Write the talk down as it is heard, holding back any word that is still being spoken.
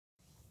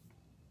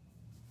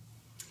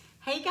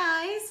Hey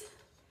guys,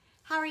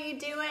 how are you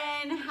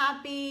doing?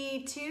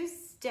 Happy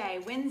Tuesday,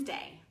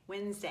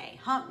 Wednesday,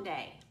 hump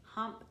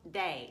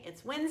day.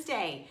 It's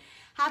Wednesday.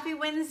 Happy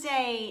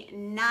Wednesday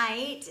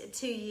night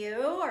to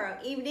you, or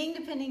evening,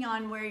 depending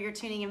on where you're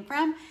tuning in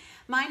from.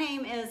 My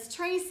name is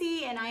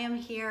Tracey, and I am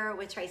here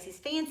with Tracey's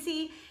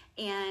Fancy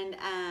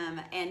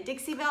and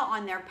Dixie Belle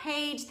on their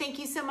page. Thank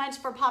you so much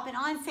for popping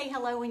on. Say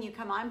hello when you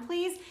come on,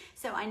 please,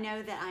 so I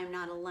know that I'm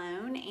not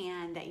alone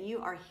and that you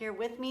are here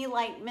with me,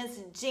 like Miss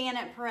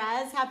Janet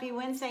Perez. Happy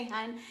Wednesday,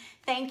 hun.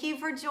 Thank you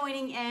for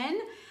joining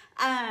in.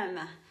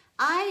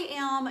 I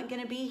am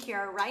going to be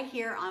here right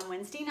here on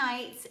Wednesday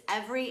nights,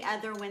 every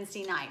other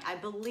Wednesday night. I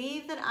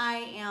believe that I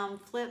am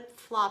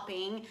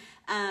flip-flopping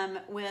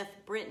with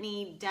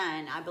Brittany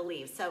Dunn, I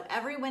believe. So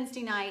every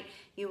Wednesday night,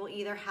 you will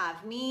either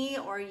have me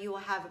or you will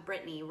have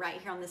Brittany right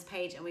here on this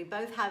page. And we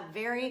both have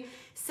very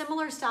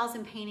similar styles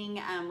in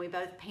painting. We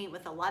both paint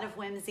with a lot of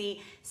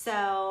whimsy.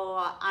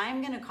 So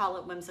I'm going to call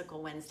it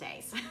Whimsical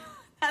Wednesdays.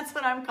 That's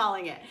what I'm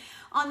calling it.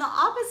 On the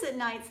opposite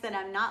nights that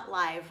I'm not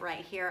live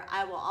right here,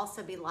 I will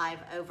also be live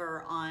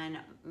over on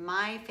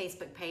my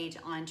Facebook page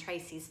on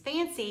Tracey's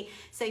Fancy,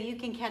 so you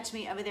can catch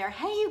me over there.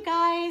 Hey, you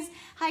guys.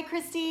 Hi,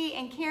 Christy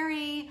and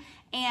Carrie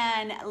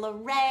and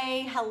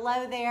Lorraine.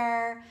 Hello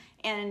there.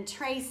 And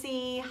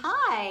Tracey.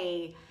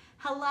 Hi.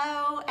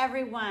 Hello,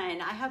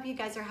 everyone. I hope you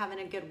guys are having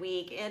a good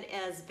week. It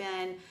has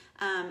been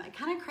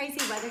kind of crazy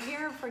weather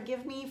here.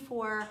 Forgive me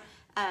for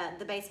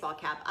the baseball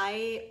cap.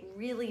 I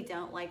really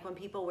don't like when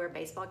people wear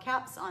baseball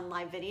caps on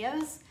live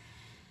videos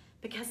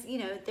because, you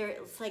know,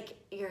 it's like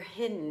you're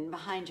hidden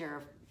behind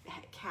your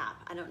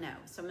cap. I don't know.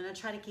 So I'm going to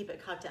try to keep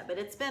it cocked up. But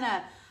it's been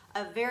a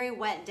very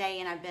wet day,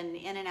 and I've been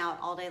in and out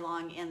all day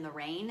long in the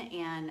rain,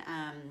 and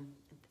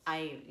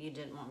you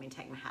didn't want me to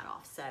take my hat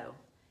off. So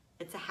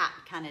it's a hat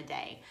kind of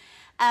day.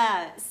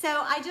 So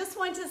I just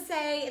want to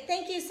say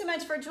thank you so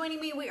much for joining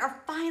me. We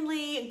are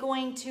finally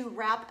going to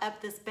wrap up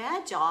this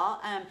bed,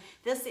 y'all.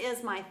 This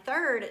is my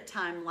third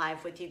time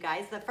live with you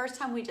guys. The first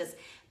time we just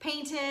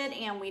painted,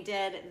 and we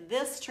did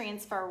this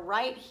transfer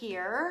right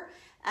here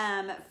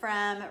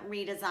from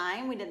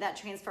Redesign. We did that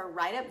transfer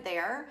right up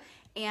there,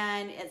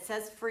 and it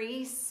says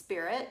Free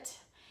Spirit.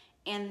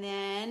 And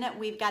then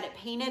we've got it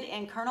painted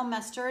in Colonel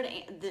Mustard,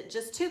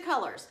 just two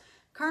colors.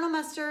 Colonel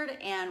Mustard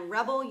and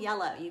Rebel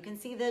Yellow. You can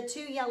see the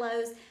two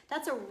yellows.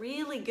 That's a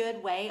really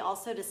good way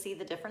also to see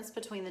the difference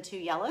between the two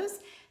yellows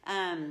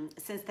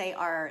since they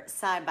are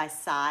side by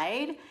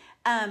side.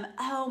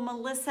 Oh,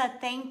 Melissa,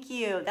 thank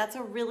you. That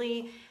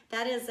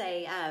is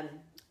a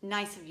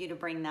nice of you to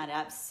bring that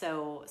up.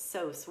 So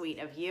sweet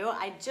of you.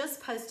 I just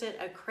posted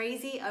a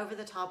crazy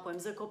over-the-top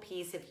whimsical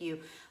piece. If you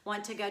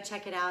want to go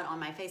check it out on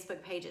my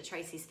Facebook page at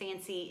Tracey's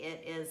Fancy,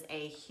 it is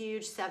a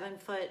huge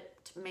 7-foot,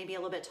 maybe a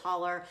little bit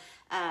taller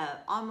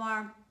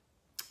armoire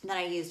that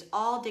I used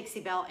all Dixie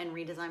Belle and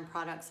Redesign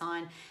products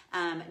on.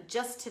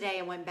 Just today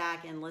I went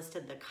back and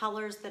listed the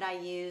colors that I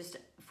used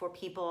for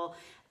people,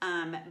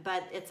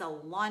 but it's a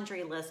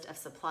laundry list of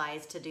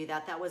supplies to do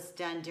that. That was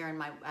done during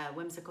my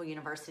Whimsical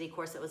University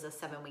course. It was a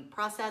 7-week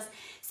process.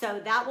 So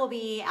that will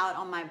be out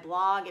on my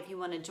blog. If you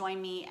want to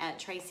join me at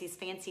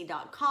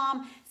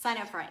traceysfancy.com, sign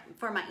up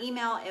for my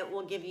email. It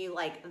will give you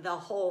like the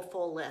whole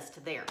full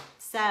list there.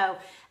 So,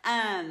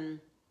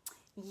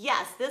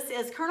 yes, this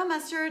is Colonel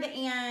Mustard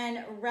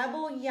and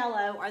Rebel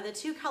Yellow are the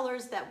two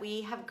colors that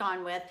we have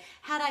gone with.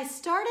 Had I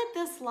started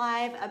this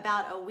live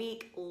about a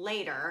week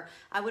later,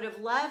 I would have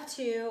loved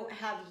to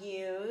have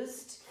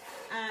used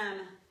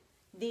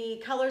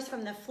the colors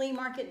from the Flea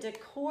Market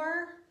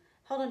Decor.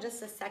 Hold on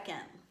just a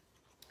second.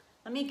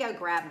 Let me go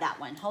grab that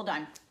one. Hold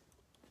on.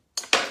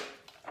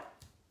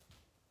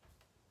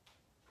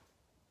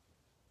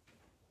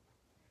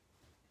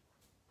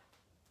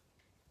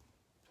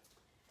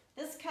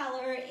 This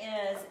color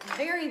is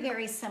very,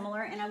 very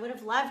similar, and I would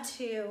have loved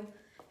to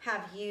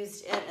have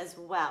used it as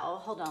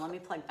well. Hold on, let me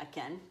plug back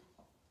in.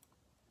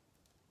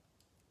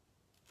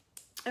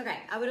 Okay,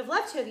 I would have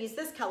loved to have used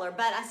this color,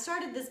 but I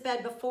started this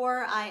bed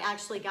before I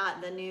actually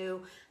got the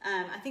new,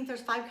 I think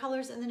there's 5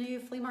 colors in the new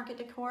Flea Market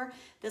Decor.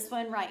 This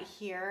one right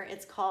here,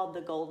 it's called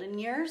the Golden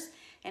Years,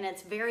 and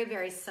it's very,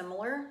 very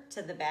similar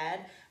to the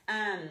bed.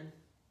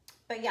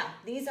 But yeah,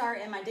 these are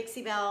in my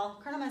Dixie Belle,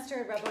 Colonel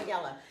Mustard, Rebel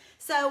Yellow.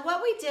 So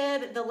what we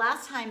did the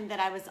last time that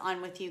I was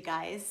on with you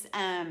guys,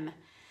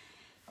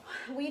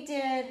 we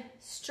did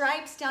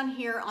stripes down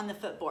here on the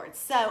footboard.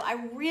 So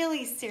I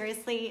really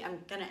seriously, I'm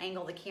gonna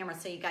angle the camera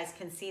so you guys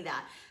can see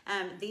that.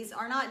 These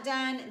are not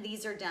done,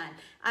 these are done.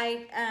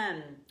 I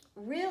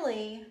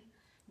really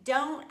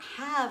don't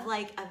have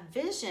like a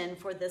vision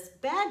for this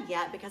bed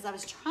yet because I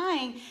was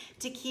trying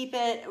to keep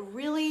it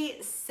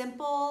really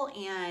simple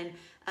and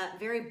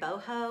very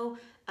boho,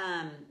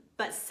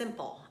 but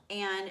simple,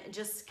 and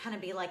just kind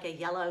of be like a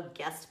yellow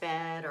guest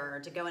bed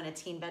or to go in a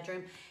teen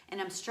bedroom.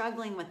 And I'm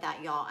struggling with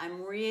that, y'all.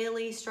 I'm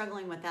really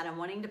struggling with that. I'm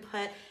wanting to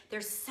put,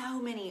 there's so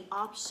many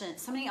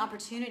options, so many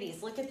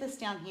opportunities. Look at this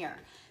down here.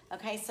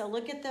 Okay, so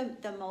look at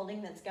the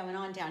molding that's going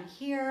on down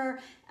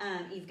here.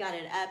 You've got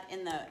it up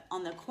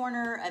on the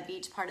corner of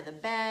each part of the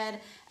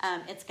bed.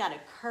 It's got a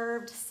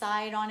curved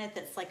side on it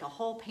that's like a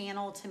whole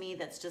panel to me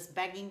that's just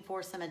begging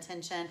for some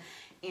attention.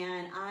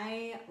 And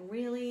I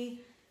would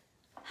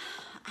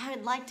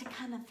like to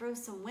kind of throw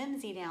some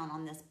whimsy down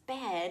on this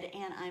bed,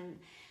 and I'm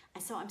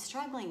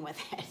struggling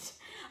with it.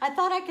 I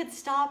thought I could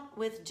stop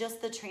with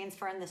just the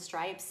transfer and the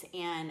stripes,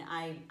 and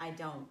I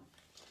don't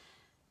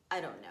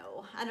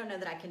know. I don't know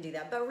that I can do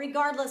that. But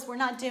regardless, we're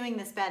not doing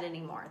this bed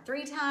anymore.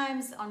 3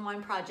 times on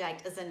one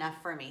project is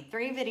enough for me.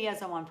 3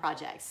 videos on one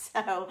project.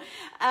 So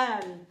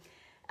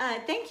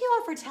thank you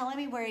all for telling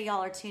me where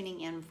y'all are tuning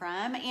in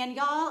from. And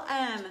y'all,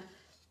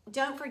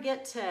 don't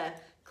forget to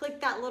click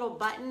that little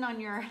button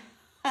on your,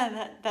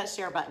 that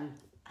share button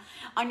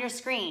on your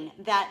screen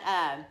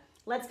that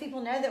lets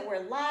people know that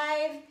we're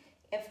live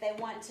if they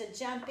want to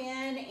jump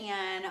in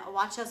and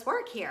watch us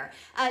work here.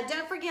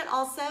 Don't forget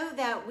also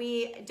that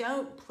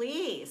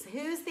please,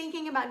 who's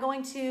thinking about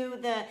going to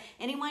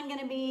anyone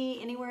gonna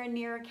be anywhere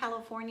near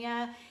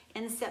California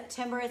in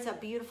September? It's a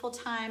beautiful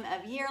time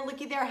of year.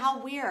 Looky there,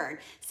 how weird.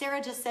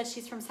 Sarah just said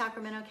she's from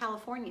Sacramento,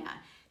 California.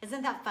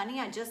 Isn't that funny?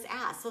 I just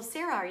asked. So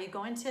Sarah, are you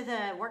going to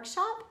the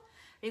workshop?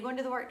 Are you going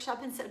to the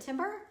workshop in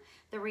September?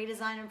 The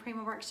Redesign and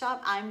Prima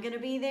workshop. I'm gonna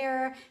be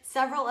there.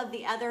 Several of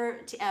the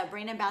other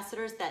brand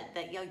ambassadors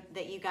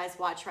that you guys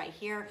watch right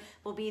here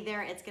will be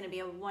there. It's gonna be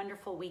a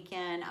wonderful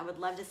weekend. I would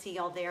love to see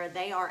y'all there.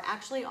 They are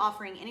actually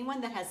offering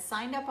anyone that has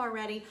signed up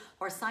already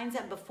or signs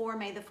up before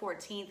May the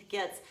 14th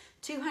gets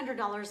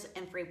 $200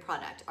 in free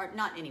product. Or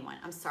not anyone,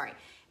 I'm sorry.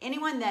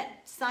 Anyone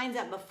that signs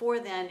up before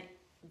then,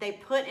 they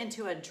put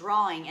into a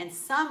drawing and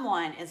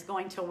someone is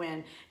going to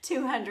win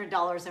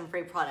 $200 in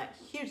free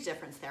product. Huge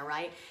difference there,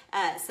 right?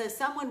 So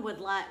someone would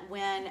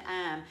win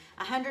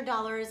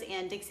 $100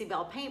 in Dixie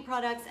Belle paint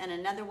products, and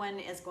another one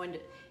is going to,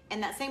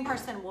 and that same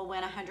person will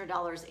win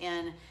 $100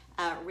 in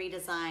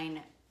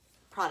redesign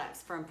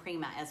products from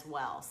Prima as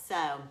well.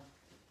 So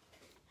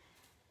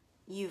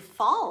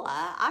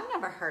Eufaula, I've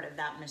never heard of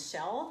that,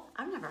 Michelle.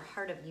 I've never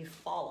heard of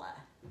Eufaula.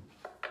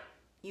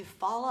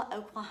 Eufaula,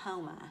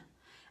 Oklahoma.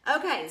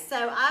 Okay,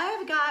 so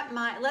I've got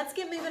let's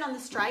get moving on the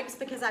stripes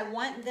because I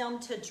want them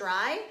to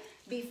dry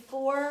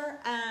before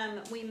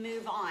we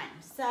move on.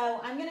 So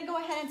I'm gonna go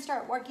ahead and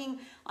start working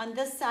on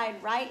this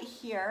side right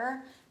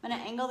here. I'm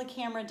gonna angle the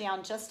camera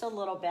down just a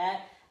little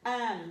bit.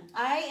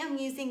 I am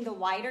using the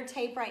wider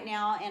tape right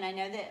now, and I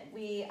know that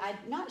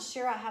I'm not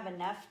sure I have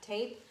enough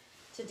tape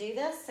to do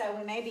this, so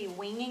we may be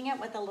winging it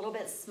with a little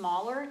bit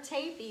smaller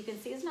tape. You can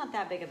see it's not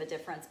that big of a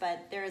difference,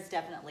 but there is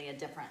definitely a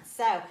difference.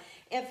 So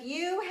if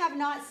you have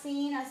not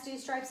seen us do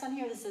stripes on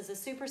here, this is a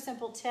super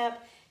simple tip,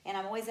 and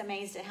I'm always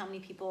amazed at how many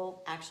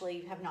people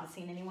actually have not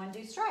seen anyone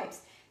do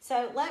stripes.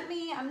 So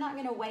I'm not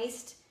gonna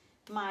waste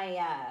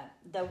my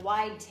the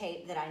wide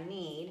tape that I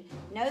need.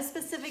 No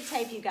specific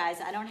tape, you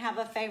guys. I don't have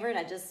a favorite.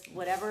 I just,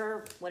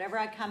 whatever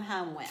I come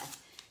home with.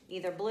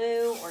 Either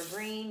blue or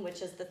green,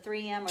 which is the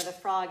 3M or the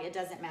frog, it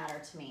doesn't matter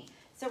to me.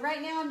 So right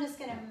now I'm just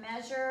gonna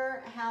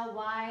measure how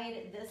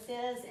wide this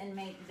is and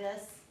make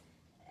this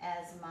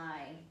as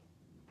my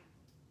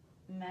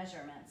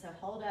measurement. So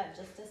hold up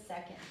just a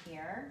second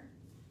here.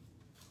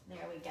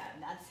 There we go,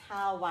 that's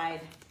how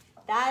wide.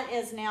 That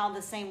is now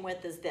the same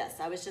width as this.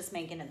 I was just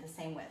making it the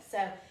same width.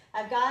 So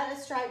I've got a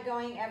stripe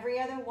going every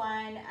other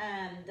one.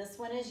 This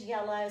one is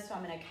yellow, so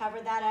I'm gonna cover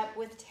that up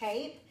with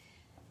tape.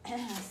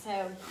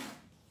 So,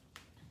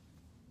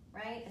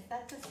 right? Is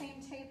that the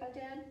same tape I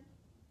did?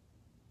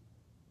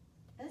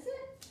 Is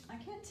it? I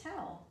can't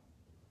tell.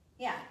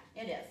 Yeah,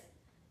 it is.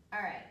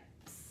 All right.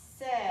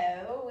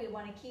 So we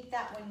want to keep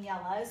that one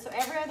yellow. So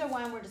every other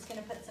one, we're just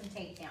going to put some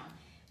tape down.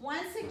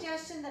 One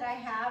suggestion that I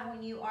have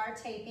when you are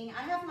taping,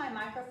 I have my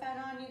microphone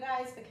on, you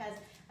guys, because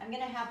I'm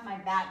going to have my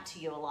back to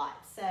you a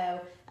lot.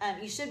 So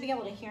you should be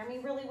able to hear me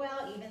really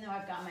well, even though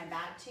I've got my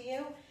back to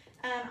you.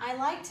 I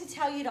like to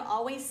tell you to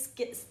always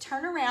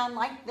turn around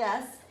like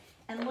this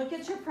and look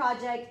at your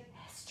project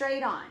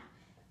straight on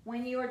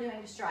when you are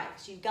doing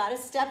stripes. You've got to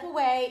step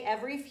away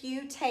every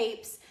few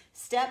tapes,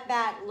 step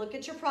back, look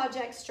at your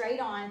project straight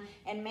on,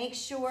 and make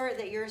sure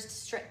that your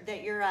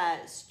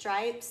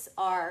stripes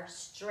are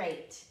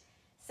straight.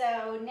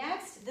 So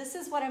next, this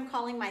is what I'm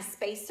calling my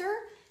spacer.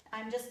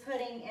 I'm just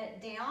putting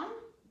it down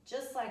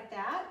just like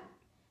that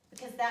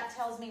because that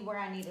tells me where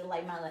I need to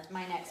lay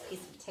my next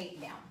piece of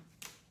tape down.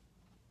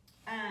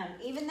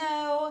 Even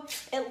though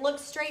it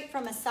looks straight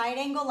from a side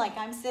angle like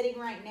I'm sitting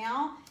right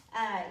now,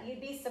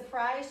 you'd be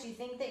surprised. You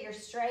think that you're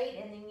straight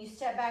and then you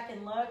step back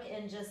and look,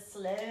 and just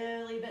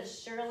slowly but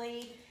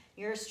surely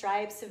your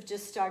stripes have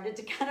just started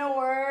to kind of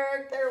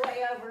work their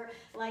way over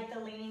like the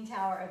Leaning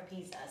Tower of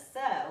Pisa.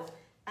 So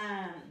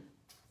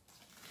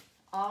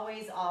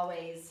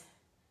always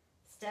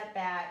step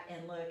back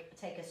and look,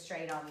 take a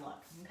straight on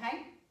look,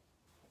 okay?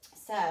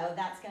 So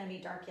that's gonna be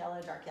dark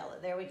yellow,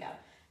 there we go.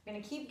 I'm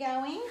gonna keep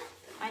going.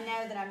 I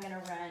know that I'm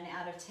gonna run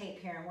out of tape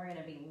here, and we're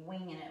gonna be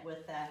winging it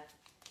with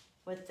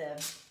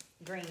the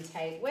green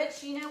tape,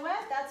 which, you know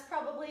what, that's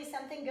probably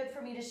something good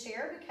for me to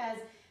share, because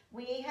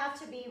we have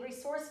to be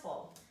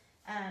resourceful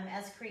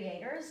as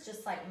creators,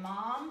 just like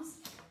moms.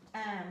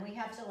 We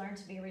have to learn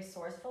to be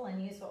resourceful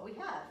and use what we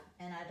have.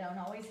 And I don't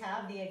always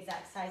have the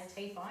exact size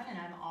tape on,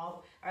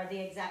 or the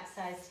exact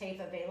size tape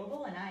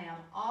available, and I am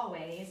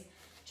always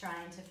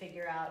trying to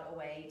figure out a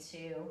way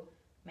to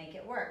make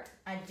it work.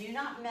 I do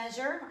not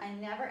measure. I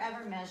never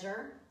ever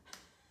measure.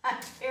 I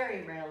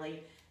very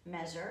rarely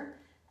measure.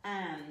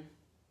 I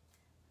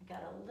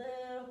got a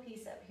little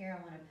piece up here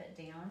I want to put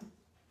down.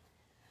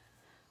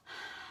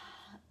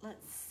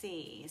 Let's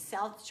see,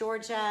 South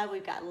Georgia,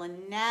 we've got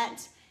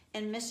Lynette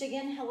in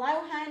Michigan.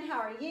 Hello, hun, how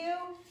are you?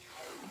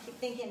 I keep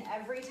thinking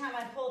every time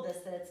I pull this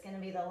that it's going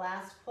to be the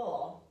last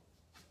pull.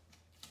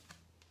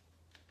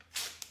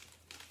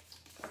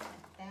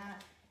 Like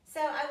that.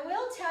 So I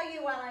will tell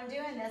you while I'm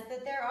doing this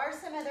that there are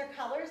some other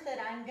colors that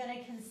I'm going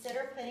to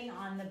consider putting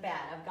on the bed.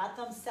 I've got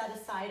them set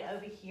aside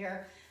over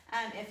here.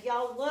 If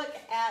y'all look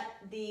at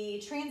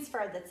the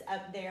transfer that's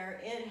up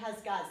there, it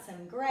has got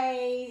some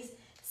grays,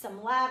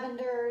 some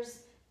lavenders.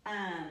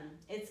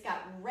 It's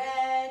got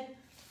red,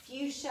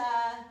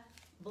 fuchsia,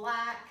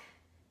 black.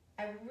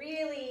 I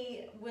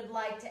really would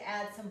like to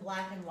add some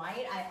black and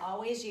white. I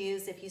always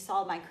use, if you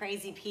saw my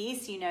crazy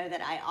piece, you know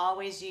that I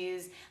always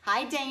use,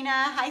 hi Dana,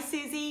 hi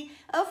Susie.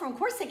 Oh, from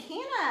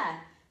Corsicana.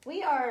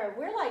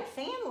 We're like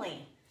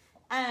family.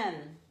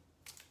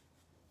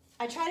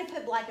 I try to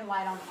put black and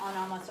white on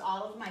almost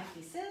all of my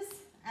pieces.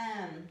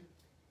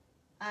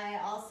 I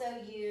also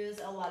use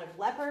a lot of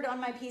leopard on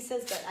my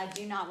pieces, but I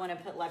do not want to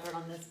put leopard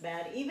on this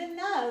bed, even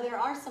though there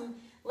are some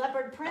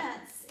leopard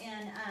prints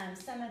in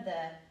some of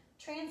the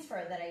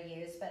transfer that I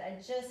use, but I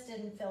just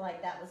didn't feel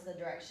like that was the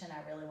direction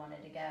I really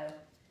wanted to go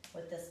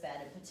with this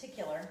bed in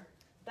particular.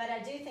 But I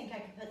do think I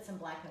could put some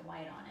black and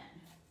white on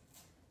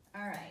it.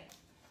 All right.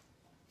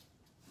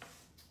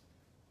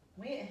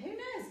 Who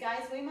knows,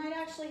 guys? We might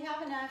actually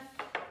have enough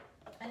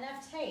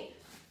tape.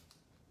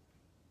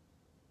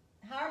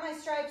 How are my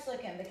stripes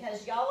looking?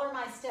 Because y'all are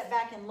my step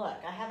back and look.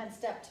 I haven't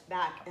stepped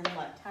back and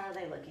looked. How are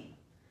they looking?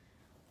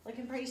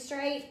 Looking pretty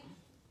straight.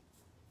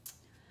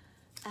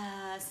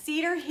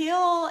 Cedar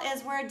Hill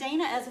is where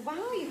Dana is.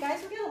 Wow, you guys,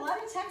 we got a lot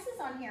of Texas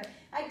on here.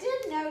 I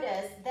did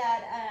notice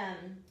that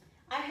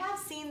I have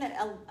seen that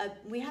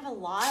we have a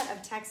lot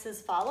of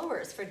Texas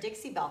followers for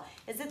Dixie Belle.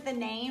 Is it the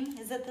name?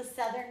 Is it the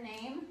southern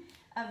name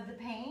of the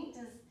paint?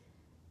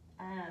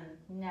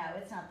 No,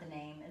 it's not the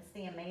name. It's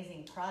the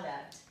amazing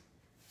product.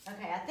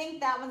 Okay, I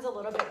think that one's a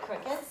little bit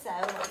crooked, so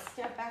let's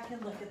step back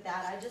and look at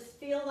that. I just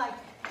feel like,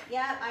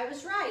 yeah, I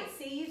was right.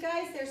 See, you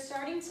guys, they're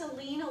starting to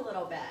lean a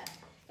little bit.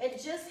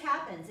 It just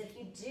happens. If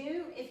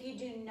you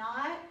do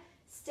not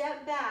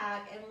step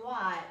back and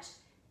watch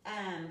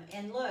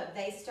and look,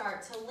 they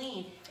start to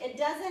lean. It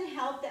doesn't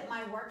help that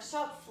my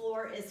workshop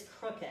floor is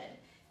crooked.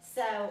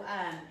 So,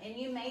 and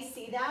you may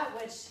see that,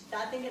 which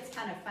I think it's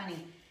kind of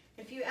funny.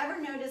 If you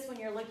ever notice when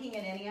you're looking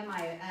at any of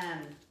my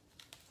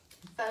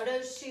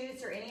photo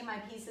shoots or any of my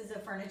pieces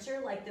of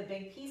furniture, like the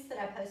big piece that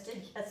I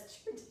posted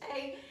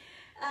yesterday,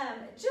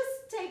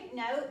 just take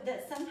note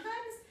that sometimes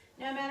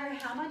no matter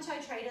how much I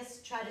try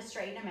to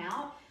straighten them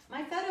out,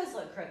 my photos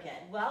look crooked.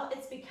 Well,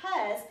 it's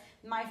because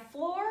my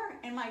floor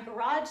and my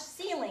garage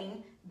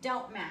ceiling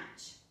don't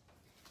match.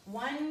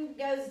 One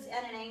goes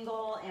at an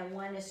angle and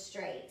one is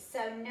straight.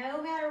 So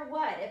no matter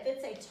what, if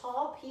it's a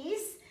tall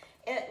piece,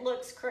 it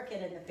looks crooked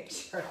in the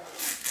picture.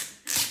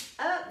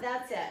 Oh,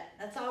 that's it.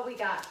 That's all we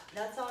got.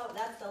 That's all.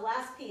 That's the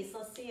last piece.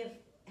 Let's see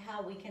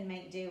how we can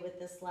make do with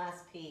this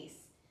last piece.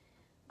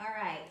 All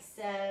right,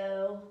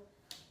 so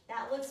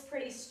that looks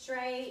pretty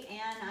straight,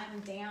 and I'm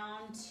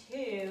down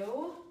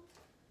to,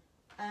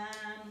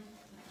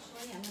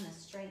 actually I'm gonna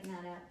straighten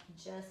that up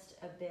just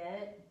a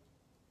bit.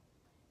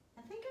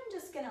 I think I'm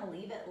just gonna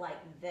leave it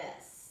like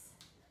this.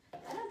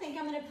 I don't think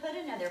I'm gonna put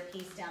another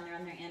piece down there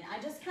on their end. I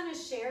just kind of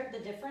shared the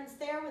difference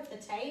there with the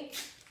tape,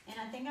 and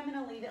I think I'm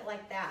gonna leave it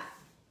like that.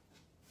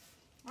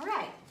 All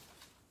right.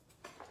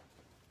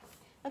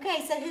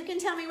 Okay, so who can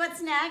tell me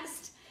what's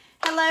next?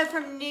 Hello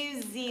from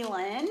New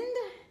Zealand.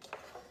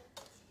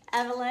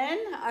 Evelyn,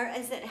 or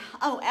is it,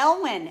 oh,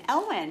 Elwyn.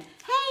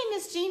 Hey,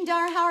 Miss Jean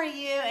Dar, how are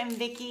you? And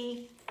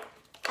Vicky.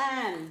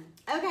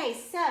 Okay,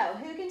 so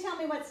who can tell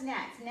me what's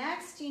next?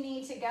 Next, you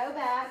need to go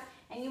back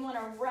and you want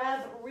to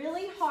rub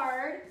really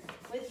hard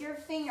with your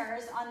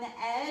fingers on the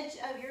edge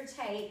of your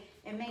tape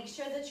and make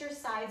sure that your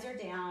sides are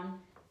down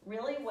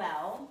really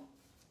well,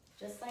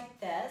 just like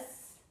this.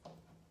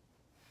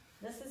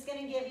 This is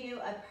going to give you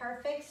a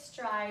perfect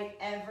stripe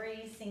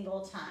every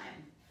single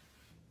time.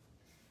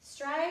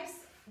 Stripes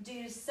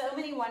do so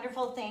many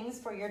wonderful things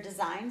for your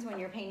designs when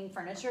you're painting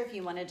furniture, if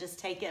you want to just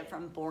take it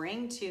from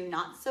boring to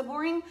not so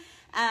boring.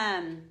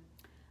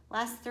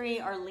 Last three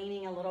are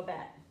leaning a little bit.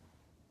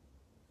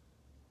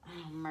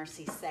 Oh,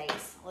 mercy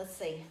sakes. Let's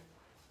see.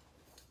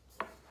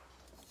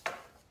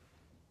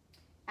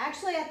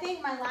 Actually, I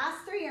think my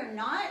last three are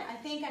not. I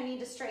think I need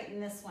to straighten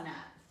this one up.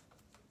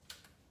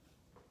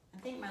 I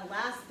think my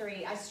last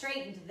three, I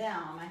straightened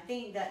them. I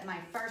think that my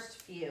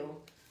first few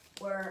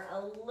were a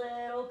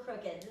little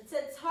crooked.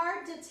 It's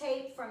hard to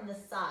tape from the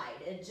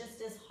side. It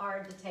just is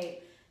hard to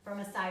tape from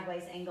a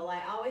sideways angle.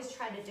 I always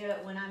try to do it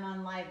when I'm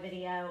on live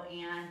video,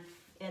 and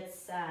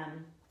it's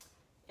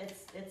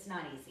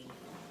not easy.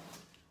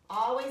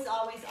 Always,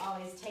 always,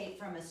 always tape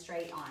from a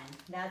straight on.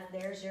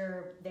 There's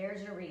your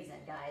reason,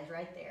 guys,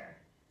 right there.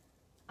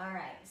 All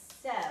right,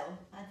 so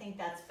I think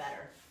that's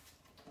better.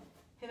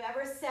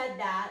 Whoever said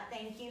that,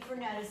 thank you for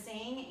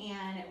noticing,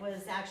 and it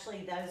was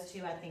actually those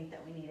two I think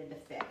that we needed to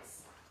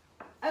fix.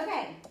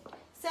 Okay,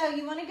 so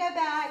you want to go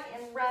back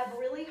and rub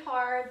really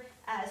hard.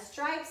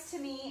 Stripes to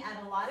me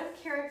add a lot of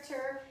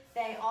character.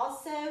 They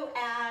also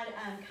add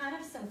kind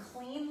of some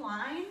clean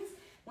lines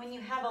when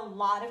you have a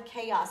lot of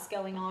chaos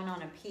going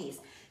on a piece.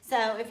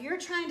 So if you're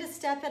trying to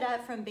step it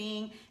up from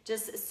being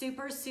just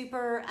super,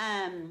 super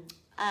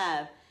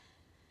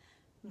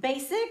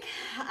basic,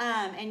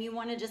 and you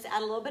want to just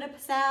add a little bit of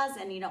pizzazz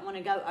and you don't want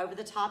to go over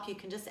the top, you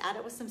can just add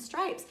it with some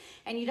stripes,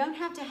 and you don't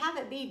have to have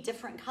it be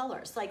different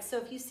colors. Like, so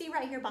if you see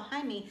right here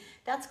behind me,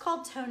 that's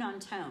called tone on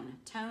tone,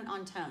 tone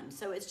on tone.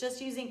 So it's just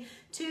using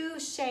 2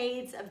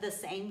 shades of the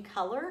same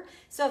color.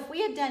 So if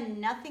we had done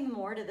nothing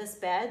more to this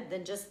bed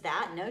than just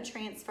that, no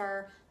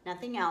transfer,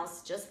 nothing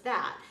else, just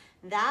that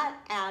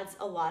adds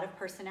a lot of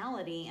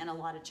personality and a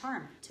lot of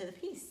charm to the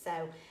piece.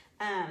 So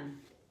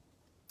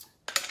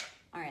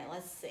all right,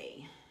 let's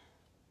see.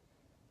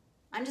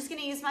 I'm just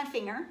gonna use my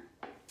finger.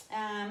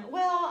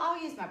 Well, I'll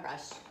use my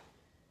brush.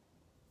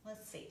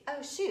 Let's see.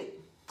 Oh, shoot.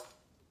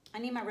 I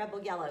need my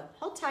Rebel Yellow.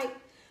 Hold tight.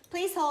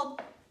 Please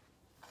hold.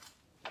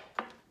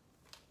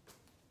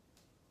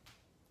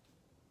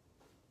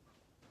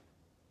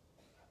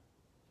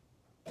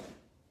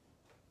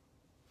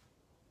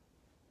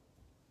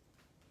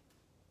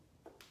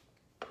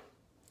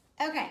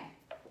 Okay.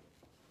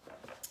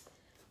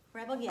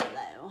 Rebel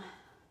Yellow.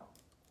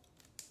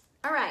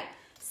 All right,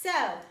 so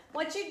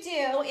what you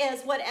do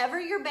is whatever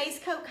your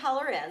base coat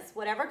color is,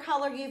 whatever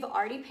color you've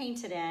already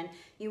painted in,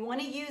 you want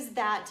to use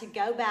that to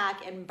go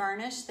back and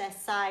burnish the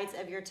sides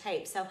of your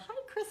tape. So, hi,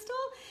 Crystal.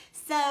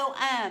 So,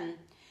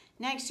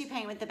 next you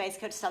paint with the base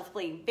coat to stop the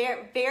bleed.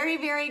 Very,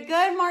 very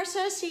good,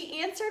 Marcia.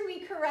 She answered me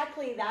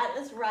correctly. That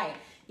is right.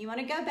 You want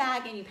to go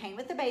back and you paint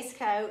with the base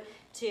coat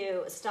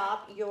to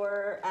stop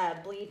your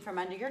bleed from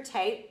under your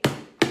tape.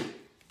 I'm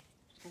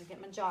going to get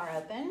my jar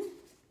open.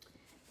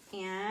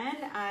 And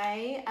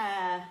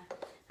I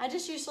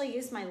just usually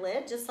use my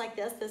lid just like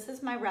this. This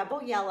is my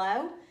Rebel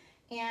Yellow.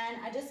 And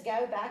I just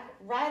go back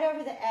right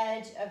over the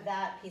edge of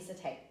that piece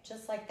of tape,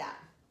 just like that.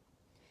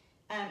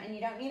 And you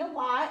don't need a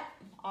lot.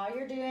 All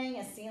you're doing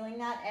is sealing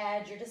that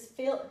edge. You're just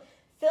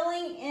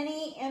filling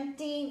any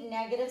empty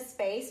negative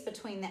space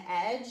between the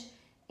edge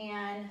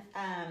and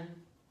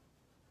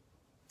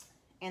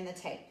the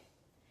tape.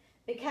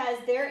 Because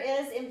there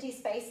is empty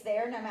space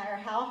there, no matter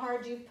how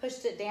hard you've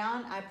pushed it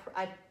down,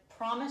 I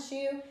promise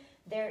you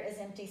there is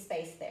empty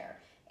space there.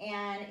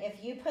 And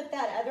if you put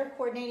that other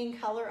coordinating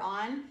color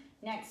on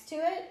next to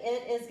it,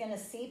 it is going to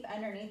seep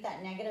underneath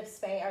that negative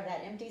space or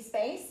that empty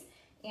space,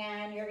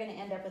 and you're going to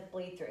end up with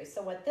bleed through.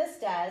 So what this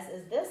does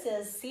is this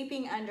is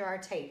seeping under our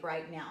tape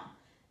right now.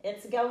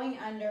 It's going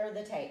under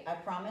the tape. I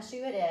promise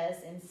you it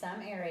is in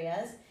some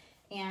areas,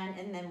 and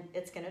then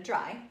it's going to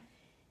dry.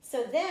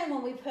 So then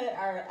when we put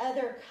our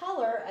other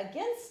color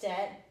against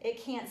it,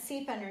 it can't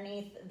seep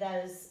underneath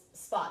those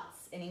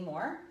spots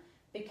anymore,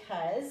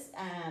 because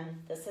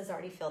this has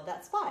already filled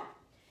that spot.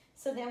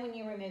 So then when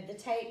you remove the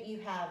tape, you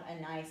have a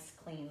nice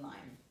clean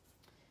line.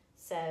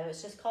 So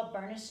it's just called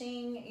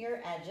burnishing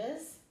your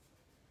edges.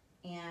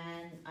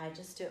 And I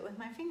just do it with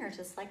my finger,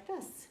 just like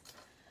this.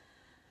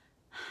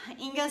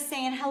 Inga's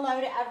saying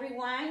hello to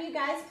everyone. You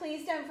guys,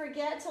 please don't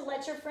forget to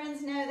let your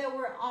friends know that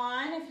we're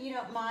on, if you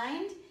don't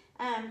mind.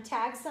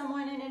 Tag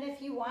someone in it if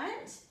you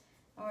want,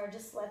 or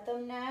just let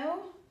them know.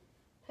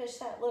 Push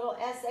that little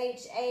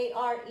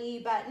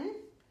S-H-A-R-E button.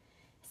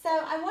 So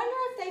I wonder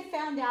if they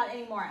found out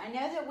anymore. I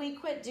know that we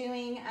quit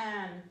doing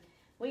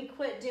the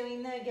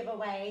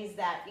giveaways.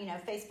 That, you know,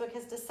 Facebook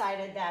has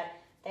decided that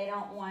they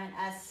don't want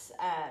us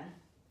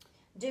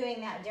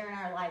doing that during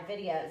our live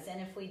videos.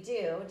 And if we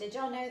do, did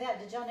y'all know that?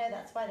 Did y'all know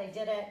that's why they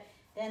did it?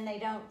 Then they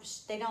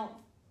don't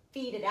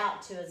feed it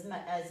out to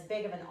as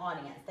big of an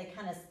audience. They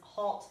kind of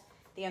halt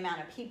the amount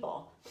of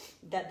people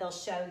that they'll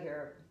show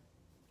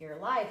your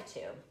live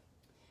to.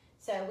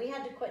 So we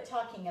had to quit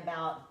talking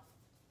about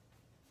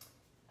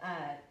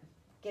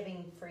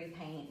giving free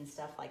paint and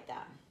stuff like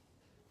that,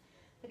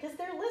 because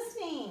they're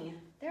listening.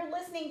 They're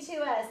listening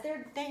to us.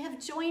 They have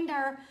joined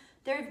our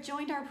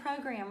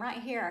program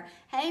right here.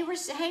 Hey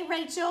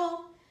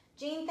Rachel,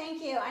 Jean,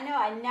 thank you. I know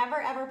I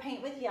never ever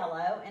paint with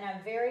yellow, and I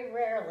very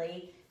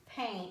rarely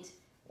paint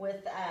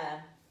with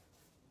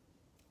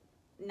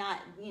not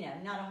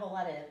a whole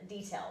lot of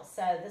details.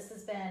 So this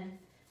has been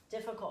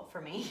difficult for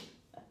me.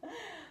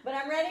 But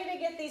I'm ready to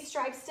get these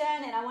stripes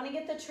done, and I want to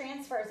get the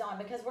transfers on,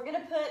 because we're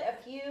going to put a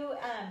few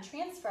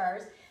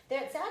transfers.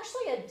 That's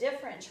actually a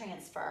different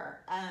transfer.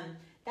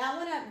 That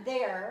one up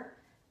there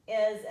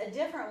is a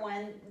different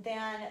one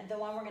than the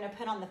one we're going to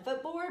put on the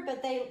footboard,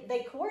 but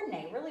they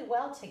coordinate really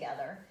well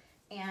together.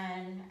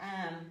 And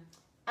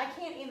I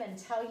can't even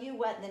tell you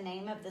what the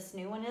name of this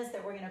new one is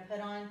that we're going to put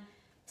on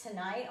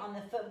tonight on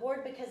the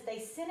footboard because they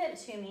sent it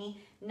to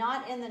me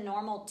not in the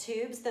normal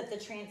tubes that the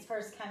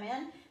transfers come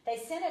in. They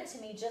sent it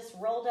to me just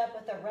rolled up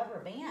with a rubber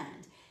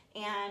band.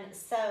 And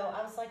so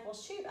I was like, well,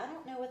 shoot, I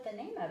don't know what the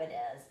name of it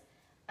is.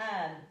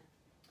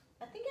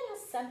 I think it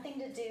has something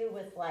to do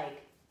with,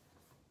 like,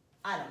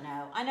 I don't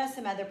know. I know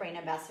some other brand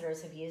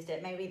ambassadors have used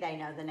it. Maybe they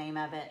know the name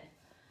of it.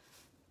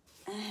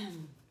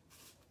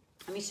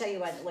 Let me show you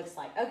what it looks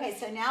like. Okay,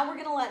 so now we're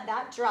gonna let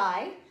that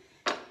dry.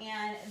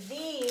 And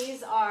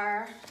these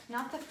are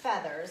not the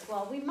feathers.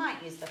 Well, we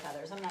might use the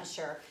feathers, I'm not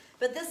sure.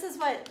 But this is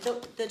what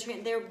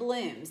they're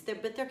blooms.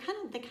 But they kind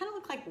of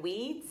look like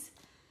weeds.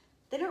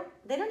 They don't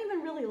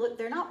even really look,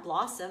 they're not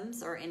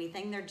blossoms or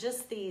anything. They're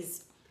just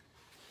these,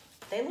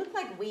 they look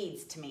like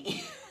weeds to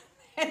me.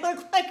 They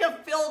look like a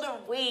field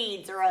of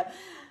weeds or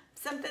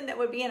something that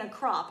would be in a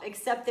crop,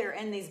 except they're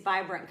in these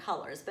vibrant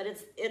colors. But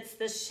it's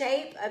the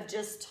shape of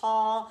just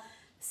tall,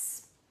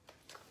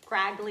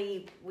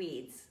 scraggly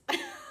weeds. I'm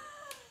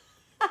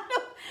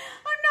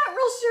not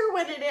real sure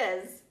what it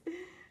is.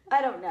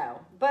 I don't know.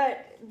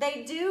 But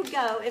they do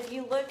go, if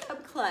you look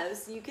up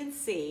close, you can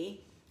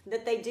see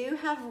that they do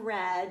have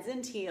reds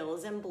and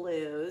teals and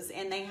blues,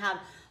 and they have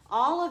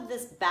all of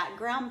this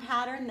background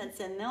pattern that's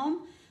in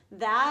them.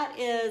 That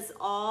is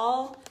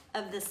all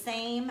of the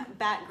same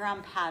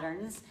background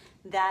patterns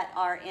that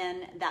are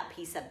in that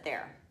piece up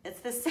there.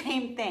 It's the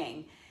same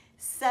thing.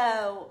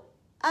 So,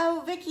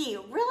 oh, Vicki,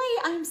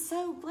 really? I'm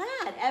so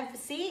glad.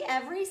 See,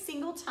 every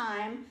single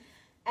time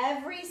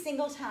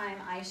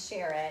I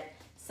share it,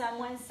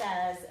 someone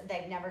says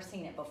they've never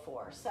seen it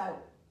before. So,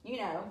 you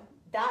know,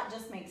 that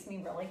just makes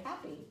me really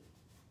happy.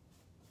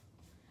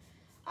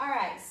 All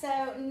right,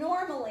 so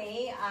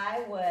normally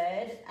I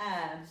would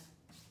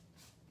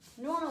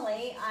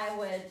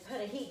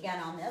put a heat gun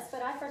on this,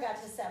 but I forgot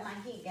to set my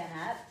heat gun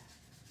up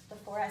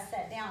before I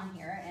sat down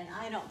here, and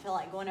I don't feel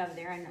like going over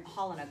there and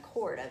hauling a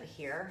cord over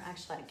here.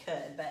 Actually, I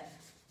could, but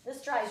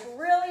this dries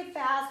really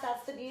fast.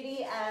 That's the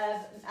beauty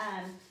of,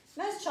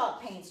 most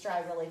chalk paints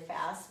dry really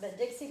fast, but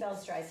Dixie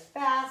Belle's dries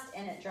fast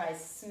and it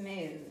dries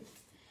smooth.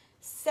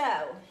 So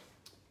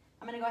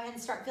I'm gonna go ahead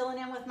and start filling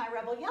in with my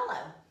Rebel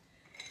Yellow.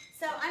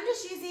 So I'm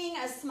just using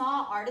a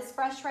small artist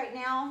brush right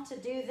now to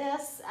do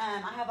this. I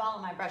have all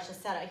of my brushes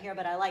set out here,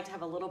 but I like to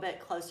have a little bit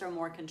closer,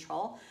 more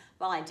control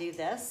while I do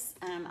this.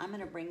 I'm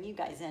gonna bring you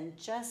guys in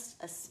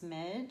just a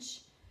smidge.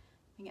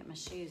 Let me get my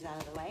shoes out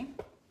of the way.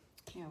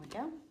 Here we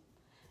go.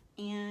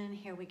 And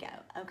here we go,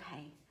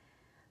 okay.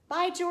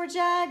 Bye,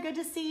 Georgia, good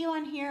to see you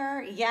on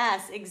here.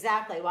 Yes,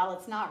 exactly, while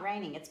it's not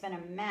raining, it's been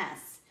a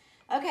mess.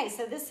 Okay,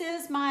 so this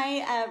is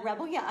my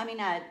Rebel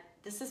Yellow,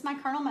 this is my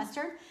Colonel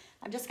Mustard.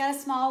 I've just got a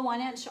small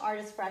 1-inch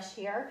artist brush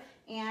here,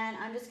 and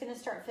I'm just gonna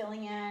start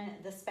filling in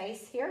the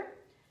space here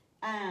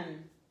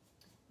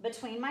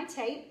between my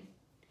tape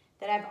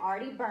that I've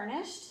already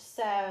burnished,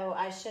 so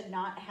I should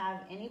not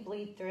have any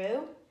bleed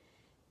through.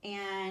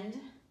 And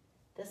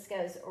this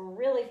goes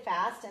really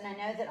fast, and I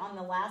know that on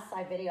the last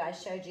slide video I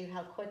showed you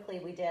how quickly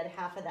we did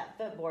half of that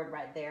footboard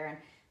right there, and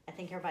I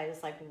think everybody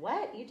was like,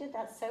 what? You did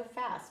that so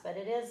fast, but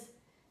it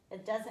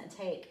doesn't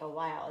take a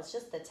while. It's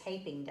just the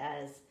taping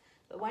does.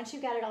 But once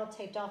you've got it all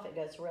taped off, it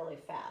goes really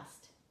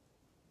fast.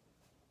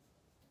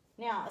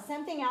 Now,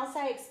 something else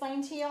I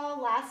explained to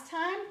y'all last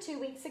time, 2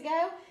 weeks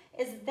ago,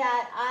 is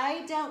that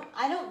I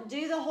don't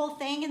do the whole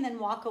thing and then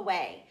walk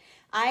away.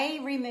 I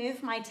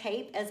remove my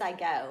tape as I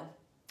go.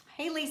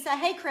 Hey, Lisa.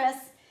 Hey, Chris.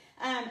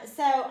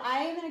 So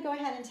I'm going to go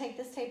ahead and take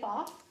this tape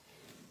off.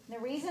 The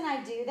reason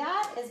I do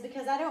that is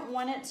because I don't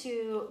want it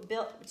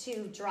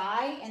to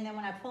dry, and then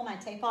when I pull my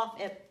tape off,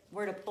 it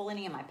were to pull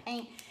any of my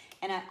paint.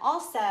 And I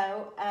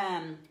also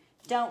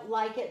don't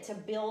like it to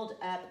build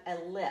up a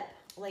lip.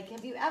 Like,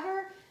 have you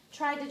ever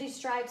tried to do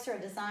stripes or a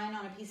design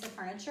on a piece of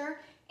furniture,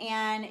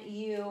 and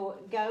you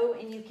go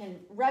and you can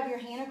rub your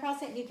hand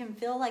across it and you can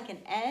feel like an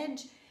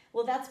edge?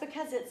 Well, that's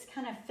because it's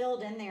kind of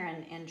filled in there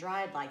and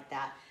dried like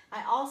that.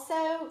 I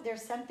also,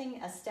 there's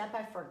a step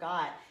I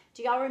forgot.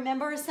 Do y'all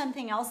remember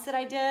something else that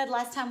I did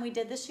last time we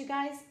did this, you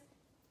guys?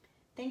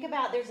 Think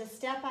about, there's a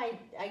step I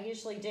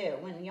usually do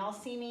when y'all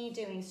see me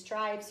doing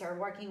stripes or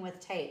working with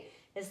tape.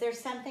 Is there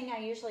something I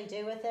usually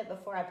do with it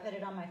before I put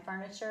it on my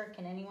furniture?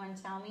 Can anyone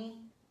tell me?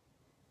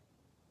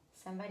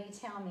 Somebody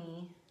tell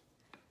me.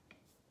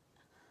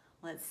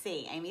 Let's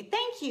see, Amy.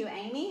 Thank you,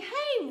 Amy.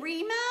 Hey,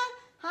 Rima.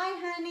 Hi,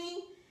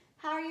 honey.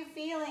 How are you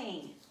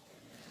feeling?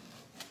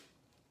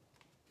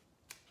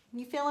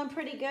 You feeling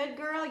pretty good,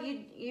 girl?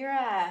 You're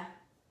a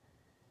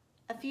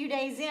few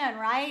days in,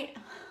 right?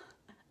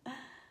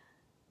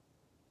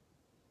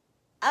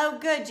 Oh,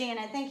 good,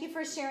 Janet. Thank you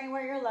for sharing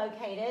where you're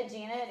located.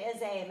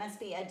 Janet must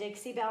be a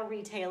Dixie Belle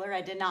retailer.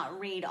 I did not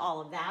read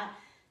all of that.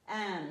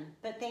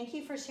 But thank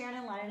you for sharing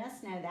and letting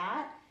us know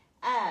that.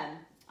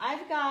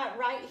 I've got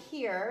right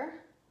here,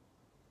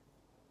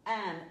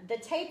 the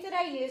tape that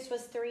I used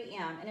was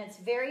 3M, and it's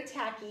very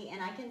tacky,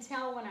 and I can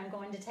tell when I'm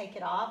going to take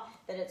it off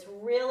that it's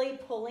really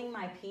pulling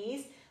my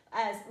piece.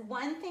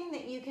 One thing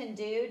that you can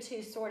do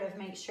to sort of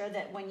make sure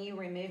that when you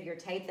remove your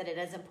tape that it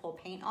doesn't pull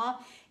paint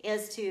off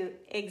is to,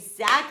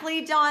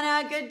 exactly,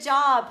 Donna, good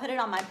job. Put it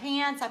on my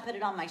pants, I put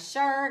it on my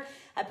shirt,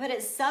 I put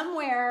it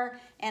somewhere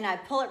and I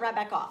pull it right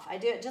back off. I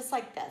do it just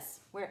like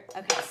this.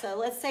 Okay, so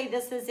let's say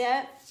this is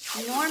it.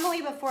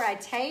 Normally before I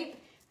tape,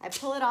 I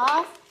pull it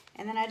off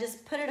and then I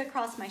just put it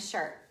across my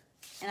shirt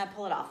and I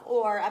pull it off.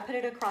 Or I put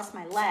it across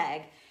my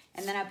leg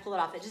and then I pull it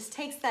off. It just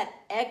takes that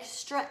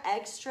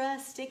extra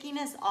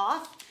stickiness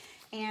off,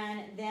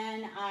 and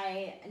then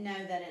I know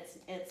that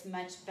it's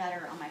much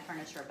better on my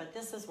furniture, but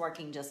this is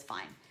working just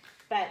fine.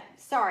 But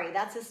sorry,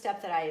 that's a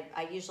step that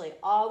I usually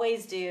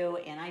always do,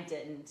 and I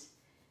didn't.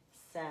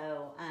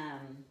 So,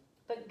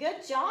 but good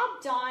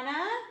job,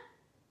 Donna.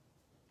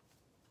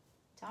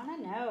 Donna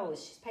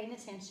knows, she's paying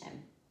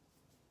attention.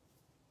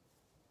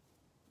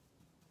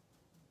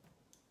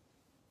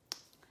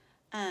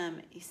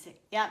 You see,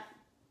 yep.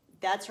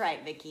 That's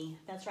right, Vicki.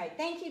 That's right.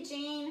 Thank you,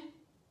 Jean.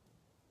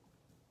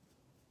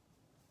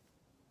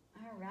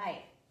 All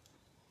right.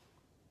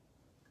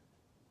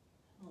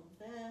 Hold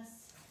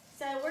this.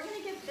 So we're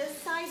going to get this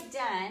side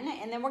done,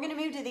 and then we're going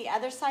to move to the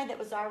other side that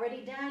was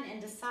already done and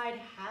decide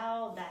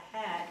how the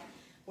heck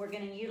we're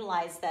going to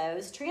utilize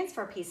those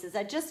transfer pieces.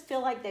 I just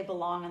feel like they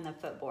belong on the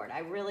footboard. I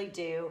really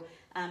do.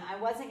 I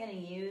wasn't going to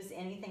use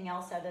anything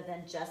else other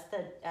than just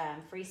the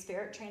free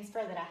spirit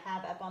transfer that I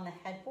have up on the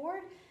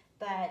headboard,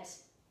 but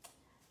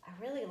I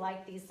really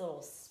like these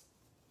little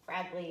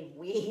scraggly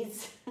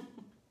weeds.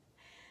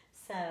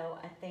 So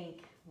I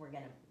think we're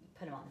going to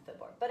put them on the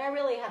footboard, but I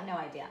really have no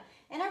idea.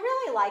 And I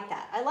really like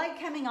that. I like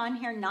coming on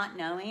here not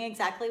knowing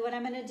exactly what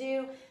I'm going to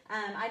do.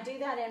 I do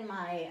that in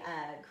my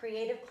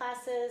creative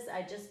classes.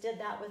 I just did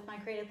that with my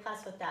creative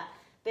class with that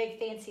big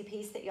fancy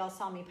piece that y'all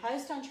saw me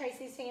post on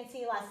Tracey's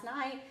Fancy last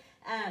night.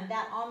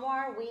 That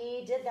armoire,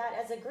 we did that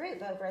as a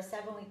group over a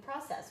 7-week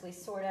process. We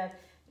sort of,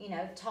 you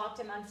know, talked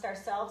amongst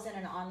ourselves in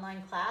an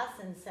online class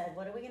and said,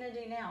 what are we going to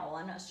do now? Well,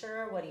 I'm not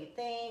sure. What do you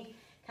think?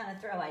 Kind of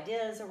throw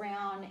ideas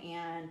around,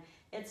 and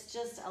it's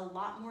just a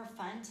lot more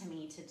fun to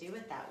me to do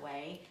it that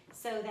way,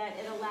 so that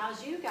it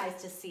allows you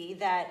guys to see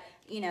that,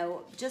 you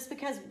know, just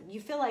because you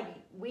feel like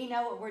we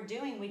know what we're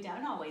doing, we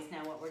don't always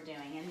know what we're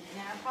doing, and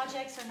our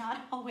projects are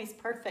not always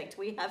perfect.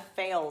 We have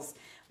fails.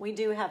 We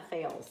do have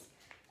fails.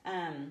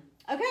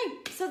 Okay,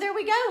 so there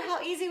we go.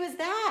 How easy was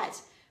that,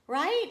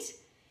 right?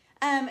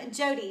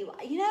 Jody,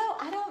 you know,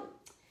 I don't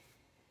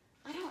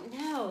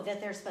know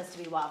that they're supposed to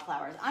be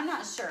wildflowers. I'm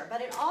not sure,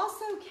 but it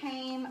also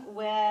came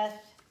with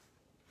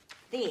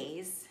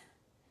these,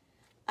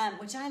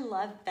 which I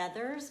love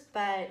feathers,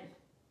 but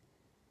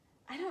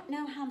I don't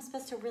know how I'm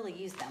supposed to really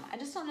use them. I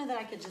just don't know that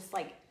I could just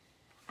like,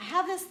 I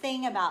have this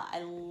thing about,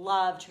 I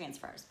love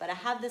transfers, but I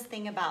have this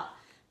thing about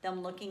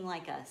them looking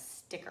like a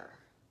sticker.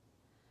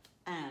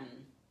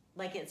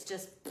 Like it's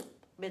just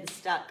been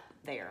stuck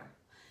there.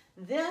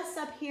 This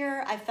up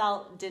here, I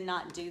felt did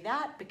not do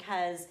that,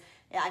 because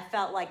I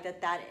felt like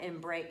that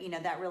embrace, you know,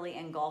 that really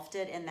engulfed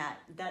it, and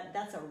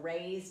that's a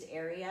raised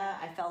area.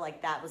 I felt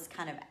like that was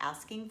kind of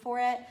asking for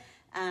it.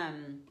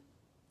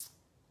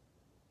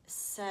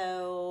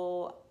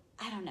 So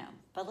I don't know,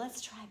 but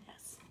let's try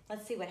this.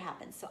 Let's see what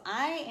happens. So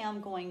I am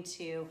going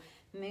to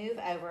move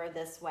over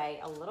this way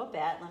a little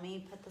bit. Let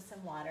me put this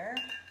in water,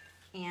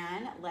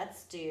 and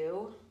let's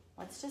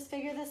just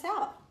figure this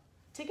out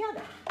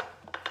together.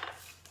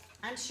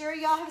 I'm sure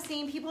y'all have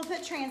seen people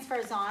put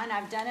transfers on.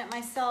 I've done it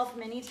myself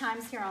many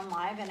times here on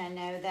live, and I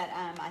know that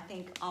I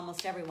think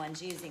almost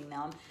everyone's using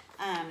them.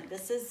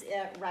 This is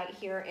it right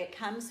here. It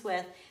comes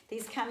with,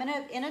 these come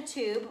in a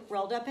tube,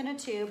 rolled up in a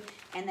tube,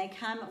 and they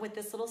come with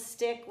this little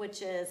stick,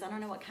 which is, I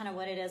don't know what kind of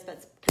wood it is, but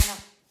it's kind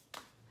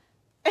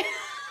of,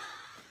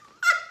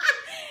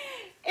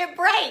 it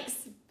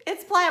breaks.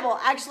 It's pliable.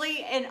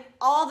 Actually, in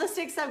all the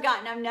sticks I've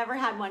gotten, I've never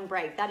had one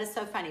break. That is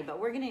so funny, but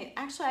we're gonna,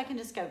 actually I can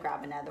just go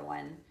grab another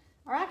one.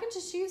 Or I can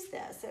just use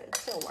this. It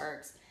still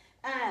works.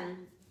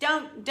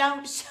 Don't.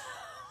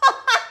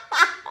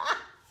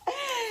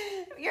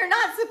 You're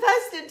not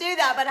supposed to do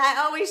that, but I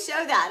always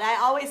show that.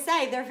 I always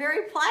say they're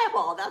very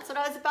pliable. That's what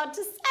I was about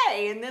to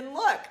say. And then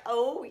look,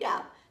 oh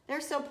yeah,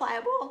 they're so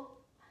pliable,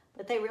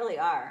 but they really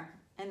are.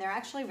 And they're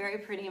actually very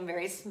pretty and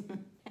very smooth.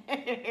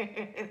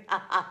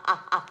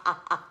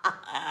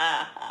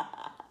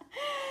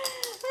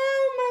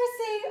 Oh,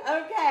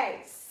 mercy.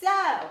 Okay,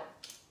 so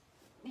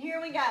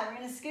here we go. We're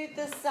going to scoot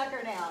this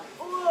sucker down.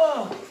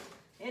 Oh,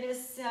 it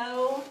is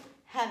so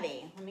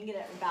heavy. Let me get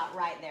it about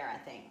right there, I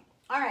think.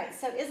 All right,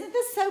 so isn't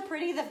this so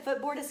pretty? The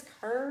footboard is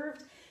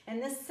curved,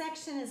 and this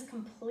section is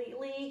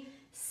completely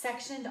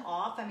sectioned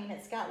off. I mean,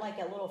 it's got like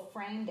a little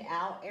framed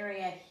out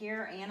area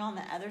here and on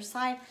the other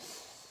side.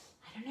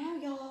 I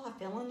don't know, y'all. I'm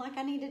feeling like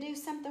I need to do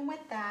something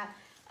with that.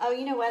 Oh,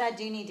 you know what? I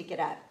do need to get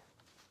up.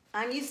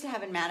 I'm used to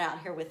having Matt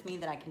out here with me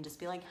that I can just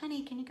be like,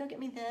 honey, can you go get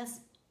me this?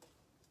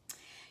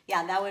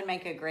 Yeah, that would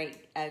make a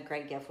great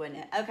gift, wouldn't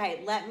it?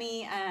 Okay, let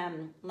me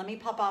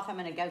pop off. I'm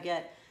gonna go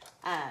get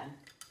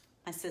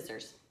my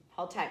scissors.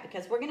 Hold tight,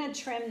 because we're gonna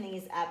trim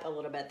these up a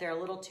little bit. They're a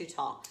little too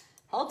tall.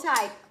 Hold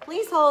tight,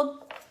 please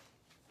hold.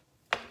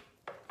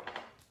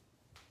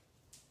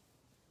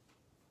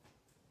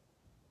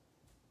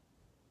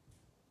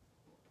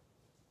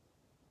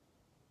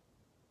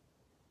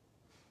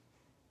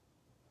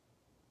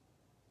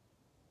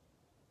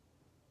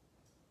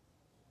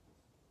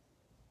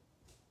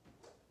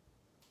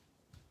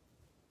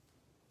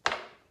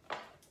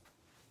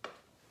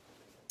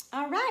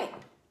 All right.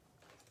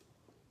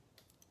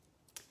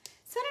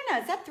 So I don't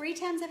know, is that 3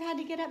 times I've had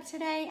to get up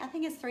today? I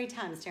think it's 3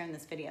 times during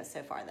this video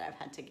so far that I've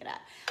had to get up.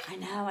 I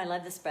know, I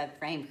love the spread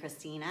frame,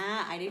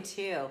 Christina. I do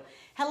too.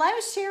 Hello,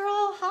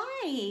 Cheryl.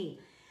 Hi.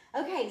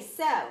 Okay,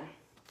 so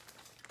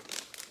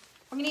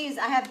we're gonna use,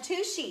 I have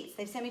 2 sheets.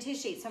 They've sent me 2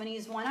 sheets, so I'm gonna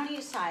use 1 on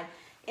each side.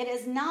 It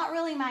is not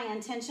really my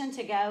intention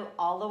to go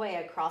all the way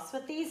across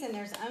with these, and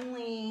there's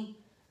only,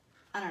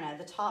 I don't know,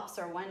 the tops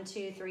are 1,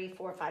 2, 3,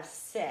 4, 5,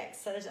 6.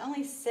 So there's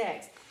only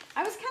 6.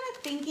 I was kind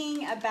of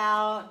thinking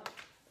about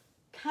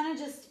kind of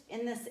just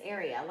in this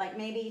area, like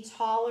maybe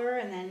taller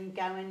and then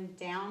going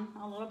down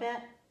a little bit.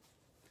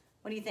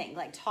 What do you think?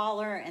 Like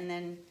taller and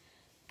then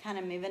kind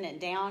of moving it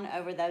down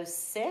over those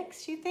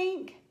 6, you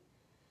think?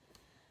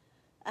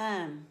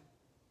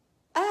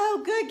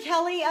 Oh, good,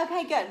 Kelly.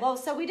 Okay, good. Well,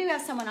 so we do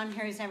have someone on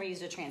here who's never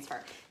used a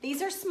transfer.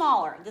 These are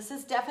smaller. This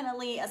is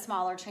definitely a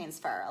smaller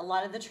transfer. A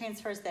lot of the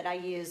transfers that I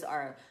use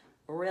are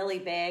really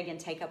big and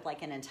take up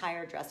like an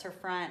entire dresser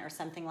front or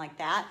something like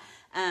that.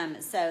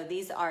 So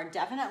these are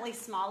definitely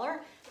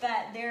smaller,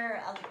 but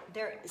they're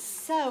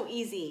so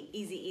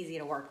easy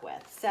to work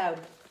with. So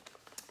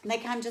they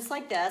come just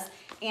like this,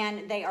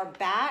 and they are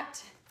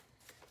backed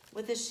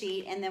with a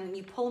sheet, and then when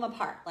you pull them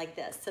apart like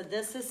this. So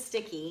this is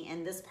sticky,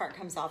 and this part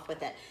comes off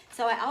with it.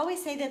 So I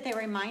always say that they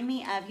remind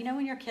me of, you know,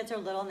 when your kids are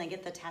little and they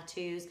get the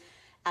tattoos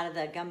out of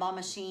the gumball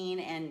machine,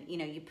 and you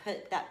know, you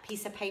put that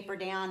piece of paper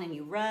down and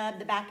you rub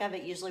the back of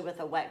it, usually with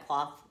a wet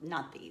cloth,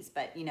 not these,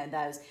 but you know,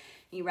 those.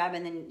 You rub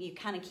and then you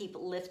kind of keep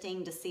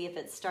lifting to see if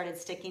it's started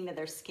sticking to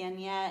their skin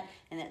yet,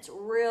 and it's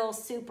real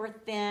super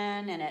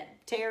thin and it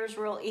tears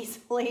real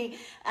easily.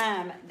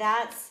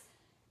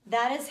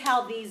 That is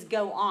how these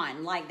go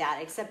on, like that,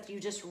 except you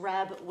just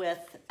rub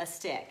with a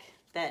stick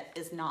that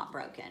is not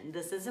broken.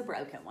 This is a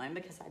broken one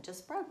because I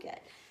just broke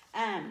it,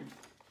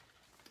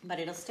 but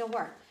it'll still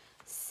work.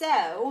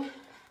 So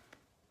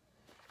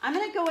I'm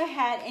gonna go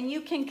ahead, and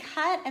you can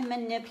cut and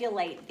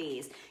manipulate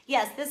these.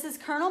 Yes, this is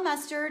Colonel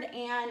Mustard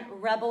and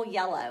Rebel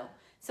Yellow.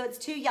 So it's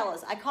 2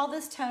 yellows. I call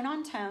this tone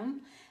on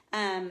tone.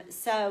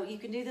 So you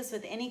can do this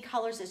with any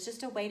colors. It's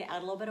just a way to add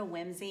a little bit of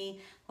whimsy,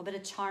 a little bit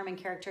of charm and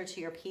character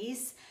to your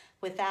piece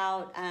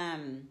without,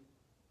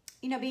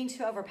 you know, being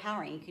too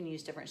overpowering. You can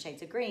use different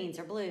shades of greens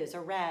or blues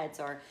or reds,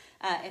 or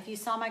if you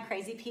saw my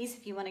crazy piece,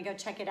 if you want to go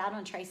check it out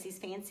on Tracey's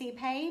Fancy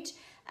page,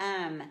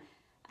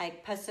 I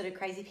posted a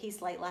crazy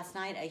piece late last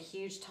night, a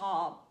huge,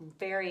 tall,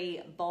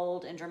 very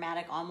bold and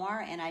dramatic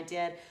armoire, and I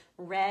did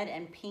red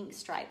and pink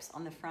stripes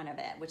on the front of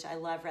it, which I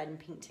love red and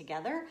pink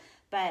together,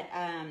 but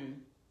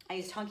I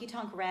used honky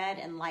tonk red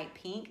and light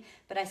pink,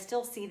 but I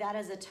still see that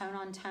as a tone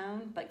on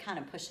tone, but kind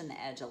of pushing the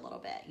edge a little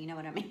bit, you know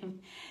what I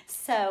mean?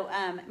 So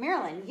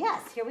Marilyn,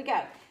 yes, here we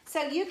go.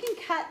 So you can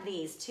cut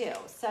these too.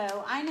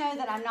 So I know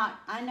that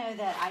I know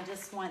that I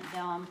just want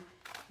them,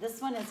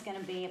 this one is gonna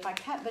be, if I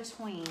cut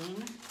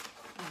between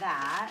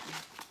that,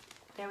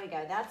 there we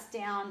go, that's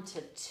down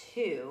to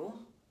 2.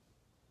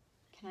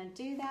 Can I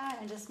do that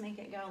and just make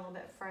it go a little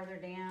bit further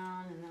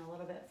down and then a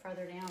little bit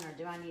further down, or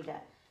do I need to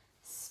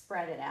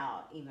spread it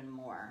out even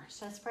more?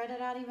 Should I spread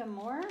it out even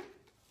more?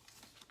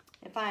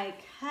 If I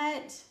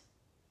cut,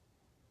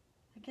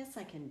 I guess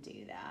I can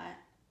do that.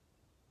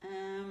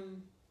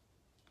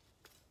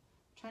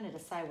 Trying to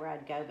decide where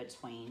I'd go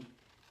between.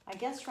 I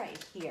guess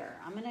right here.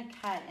 I'm gonna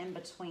cut in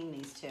between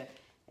these 2.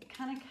 It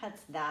kind of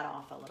cuts that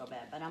off a little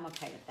bit, but I'm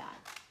okay with that.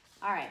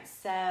 All right,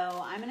 so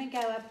I'm gonna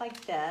go up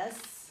like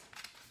this.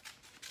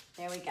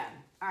 There we go.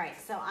 All right,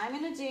 so I'm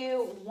gonna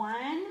do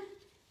 1.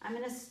 I'm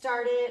gonna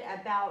start it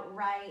about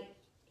right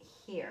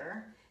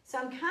here. So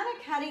I'm kind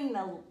of cutting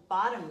the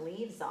bottom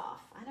leaves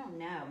off. I don't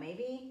know,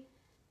 maybe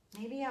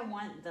I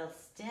want the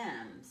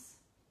stems.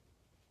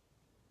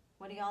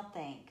 What do y'all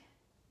think?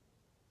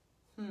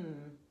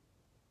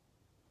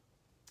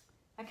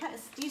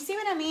 Do you see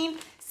what I mean?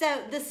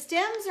 So the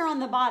stems are on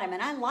the bottom,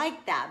 and I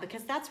like that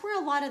because that's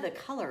where a lot of the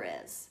color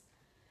is.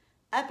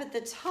 Up at the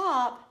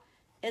top,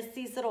 it's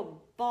these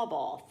little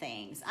ball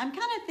things. I'm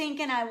kind of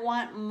thinking I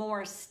want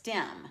more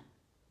stem.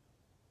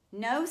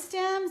 No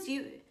stems?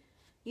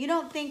 You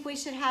don't think we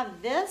should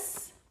have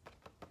this,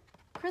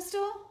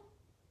 Crystal?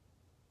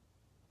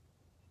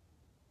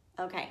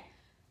 Okay.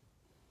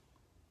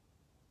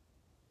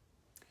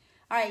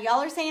 All right, y'all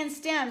are saying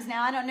stems.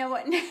 Now I don't know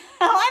what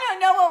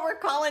we're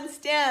calling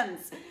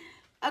stems.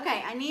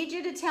 Okay, I need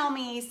you to tell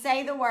me,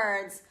 say the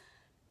words,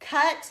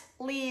 cut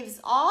leaves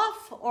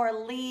off or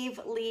leave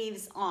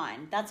leaves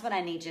on. That's what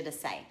I need you to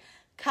say.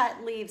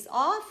 Cut leaves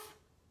off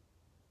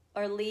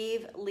or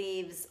leave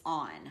leaves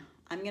on.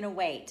 I'm gonna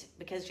wait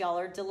because y'all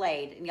are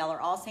delayed and y'all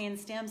are all saying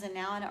stems, and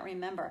now I don't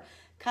remember.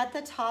 Cut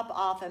the top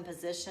off and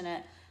position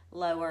it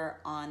lower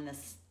on the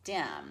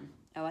stem.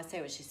 Oh, I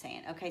see what she's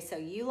saying. Okay, so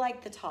you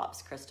like the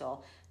tops,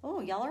 Crystal. Oh,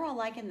 y'all are all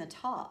liking the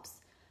tops.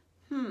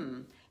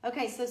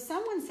 Okay, so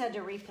someone said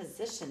to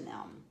reposition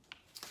them.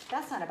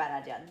 That's not a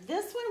bad idea.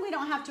 This one we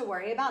don't have to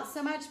worry about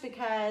so much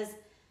because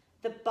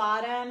the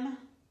bottom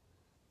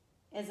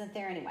isn't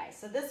there anyway.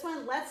 So this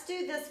one, let's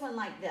do this one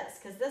like this,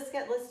 because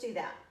let's do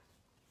that.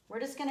 We're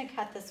just gonna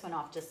cut this one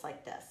off just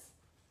like this.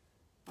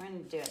 We're gonna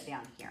do it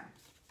down here.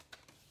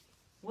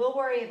 We'll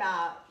worry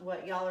about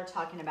what y'all are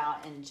talking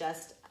about in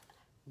just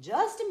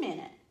a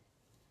minute,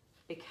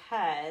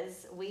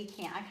 because we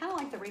can't, I kind of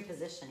like the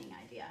repositioning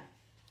idea.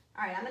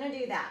 All right, I'm gonna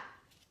do that.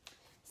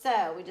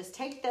 So we just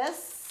take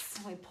this,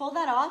 we pull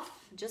that off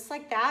just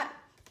like that.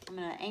 I'm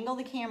gonna angle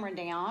the camera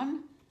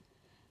down.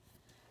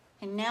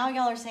 And now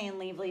y'all are saying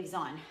leave leaves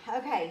on.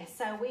 Okay,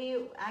 so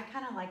I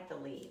kind of like the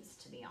leaves,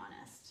 to be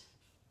honest.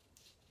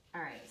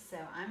 All right, so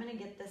I'm gonna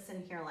get this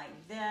in here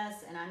like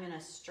this, and I'm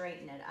gonna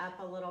straighten it up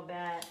a little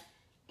bit.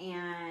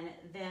 And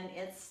then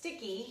it's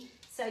sticky,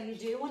 so you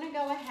do want to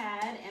go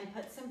ahead and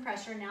put some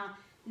pressure. Now,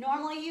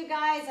 normally you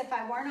guys, if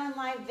I weren't on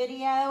live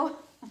video,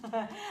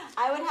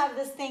 I would have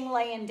this thing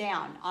laying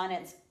down on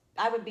its,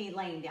 I would be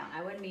laying down.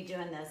 I wouldn't be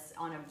doing this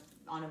on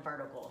a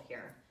vertical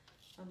here.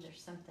 Oh, there's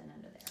something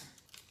under there.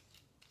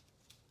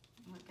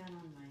 What got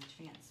on my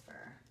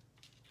transfer?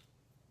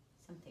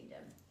 Something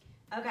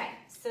did. Okay,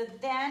 so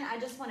then I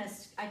just want to,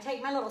 I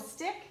take my little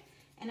stick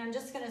and I'm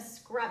just going to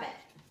scrub it.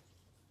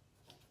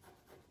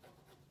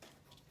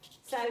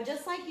 So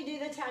just like you do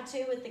the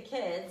tattoo with the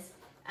kids,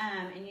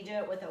 and you do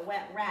it with a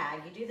wet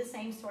rag, you do the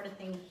same sort of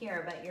thing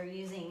here, but you're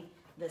using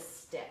the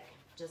stick,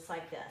 just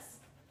like this.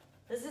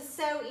 This is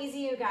so easy,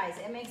 you guys.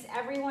 It makes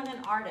everyone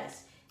an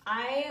artist.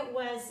 I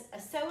was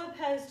so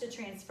opposed to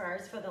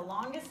transfers for the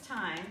longest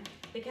time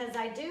because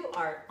I do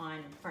art on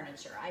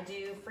furniture. I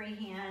do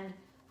freehand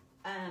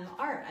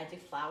art. I do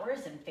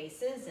flowers and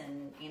faces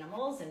and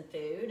animals and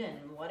food and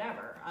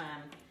whatever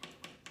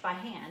by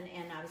hand,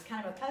 and I was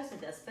kind of opposed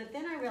to this. But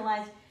then I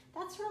realized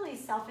that's really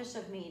selfish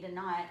of me to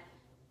not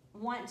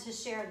want to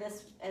share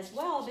this as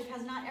well,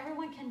 because not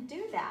everyone can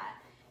do that.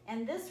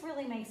 And this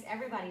really makes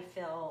everybody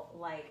feel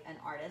like an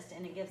artist,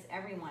 and it gives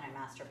everyone a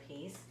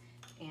masterpiece,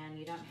 and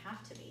you don't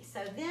have to be.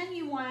 So then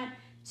you want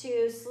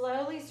to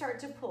slowly start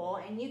to pull,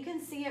 and you can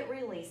see it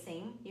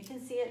releasing. You can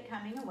see it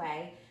coming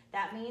away.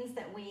 That means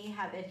that we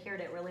have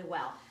adhered it really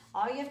well.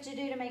 All you have to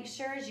do to make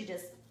sure is you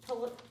just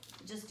pull it,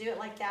 just do it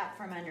like that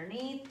from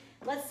underneath.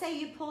 Let's say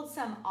you pulled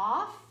some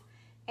off,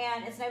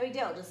 and it's no big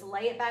deal. Just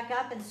lay it back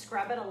up and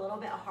scrub it a little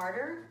bit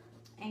harder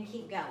and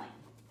keep going.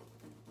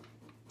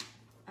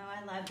 Oh,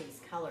 I love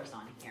these colors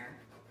on here.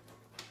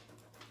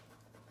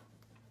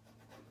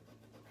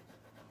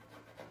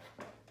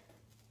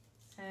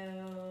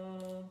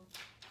 So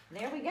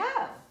there we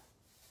go.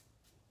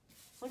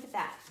 Look at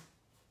that.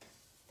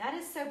 That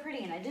is so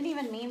pretty, and I didn't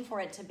even mean for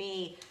it to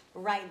be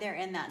right there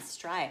in that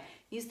stripe.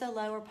 Use the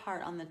lower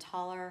part on the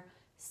taller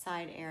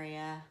side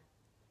area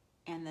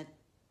and the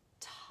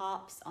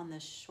tops on the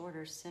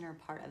shorter center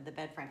part of the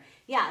bed frame.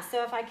 Yeah,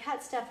 so if I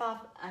cut stuff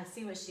off, I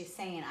see what she's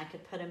saying. I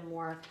could put them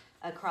more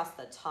across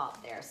the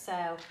top there.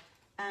 So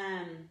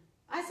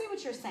I see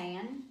what you're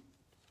saying.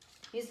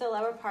 Use the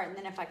lower part, and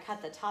then if I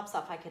cut the tops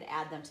off, I could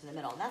add them to the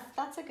middle.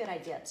 That's a good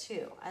idea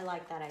too. I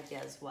like that idea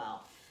as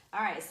well.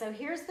 All right, so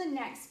here's the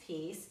next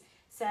piece.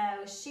 So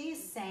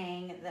she's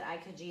saying that I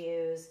could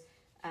use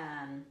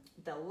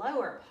the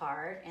lower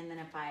part, and then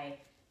if I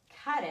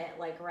cut it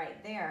like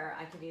right there,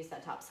 I could use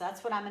that top. So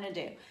that's what I'm gonna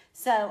do.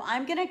 So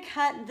I'm gonna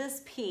cut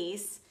this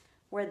piece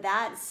where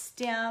that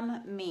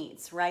stem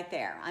meets right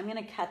there. I'm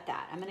gonna cut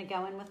that. I'm gonna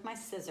go in with my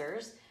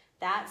scissors.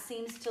 That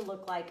seems to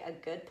look like a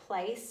good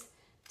place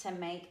to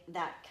make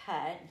that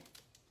cut,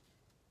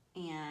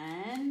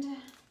 and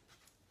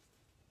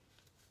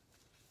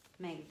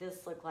make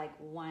this look like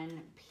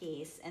one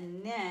piece.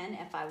 And then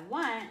if I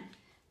want,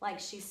 like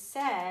she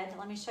said,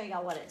 let me show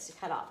y'all what it's to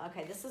cut off.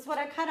 Okay, this is what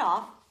I cut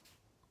off,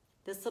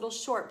 this little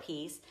short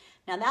piece.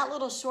 Now that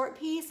little short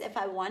piece, if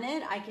I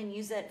wanted, I can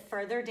use it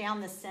further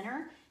down the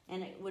center,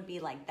 and it would be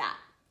like that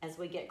as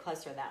we get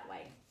closer that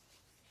way.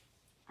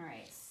 All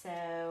right,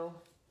 so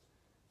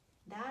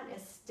that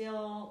is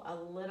still a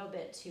little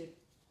bit too,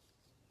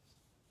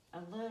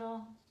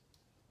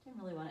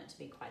 didn't really want it to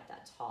be quite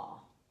that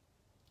tall.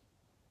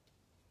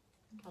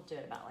 I think I'll do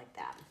it about like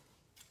that.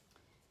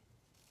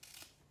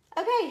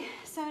 Okay,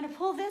 so I'm gonna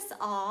pull this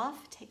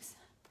off.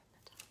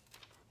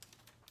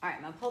 All right,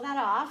 I'm gonna pull that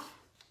off.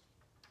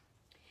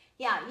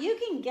 Yeah, you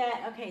can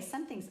get, okay,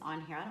 something's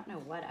on here. I don't know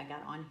what I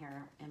got on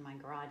here in my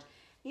garage.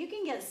 You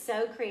can get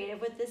so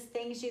creative with these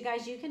things, you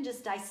guys. You can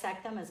just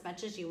dissect them as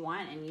much as you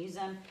want and use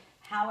them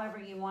however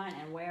you want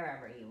and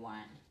wherever you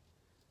want.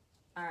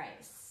 All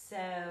right, so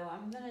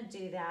I'm gonna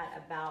do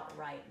that about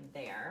right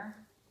there.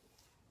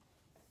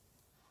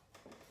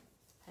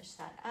 Push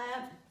that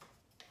up.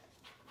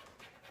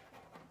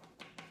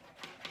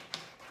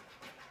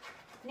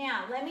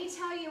 Now, let me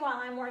tell you while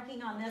I'm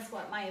working on this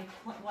what my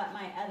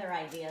other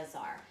ideas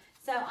are.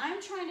 So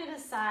I'm trying to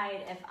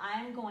decide if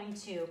I'm going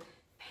to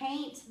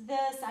paint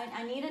this.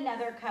 I need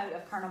another coat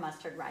of Colonel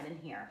Mustard right in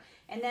here.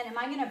 And then am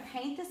I gonna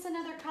paint this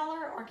another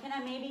color, or can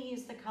I maybe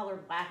use the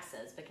colored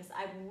waxes? Because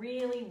I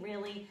really,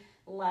 really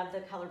love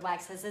the colored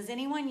waxes. Does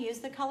anyone use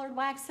the colored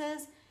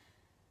waxes?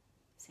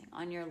 See,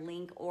 on your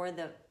link or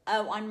the,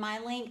 oh, on my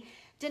link.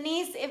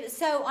 Denise, if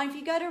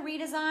you go to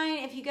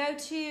redesign, if you go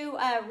to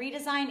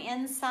redesign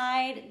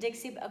inside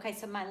Dixie, okay,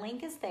 so my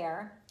link is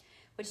there,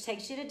 which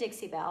takes you to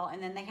Dixie Belle,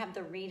 and then they have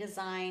the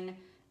redesign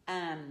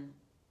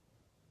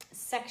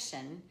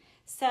section.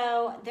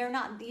 So they're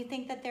not, do you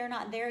think that they're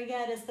not there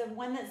yet? Is the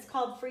one that's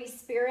called Free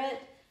Spirit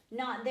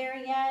not there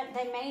yet?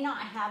 They may not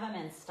have them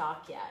in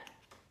stock yet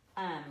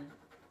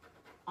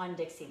on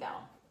Dixie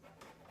Belle.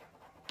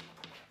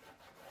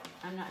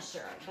 I'm not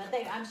sure, but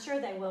I'm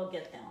sure they will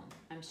get them.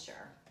 I'm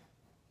sure.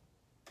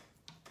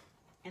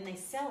 And they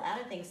sell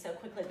out of things so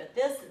quickly. But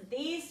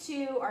these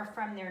two are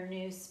from their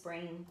new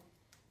spring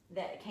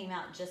that came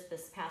out just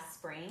this past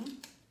spring.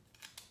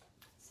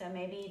 So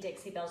maybe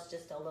Dixie Belle's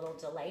just a little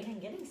delayed in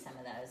getting some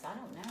of those. I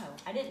don't know.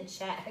 I didn't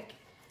check,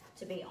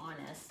 to be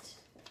honest.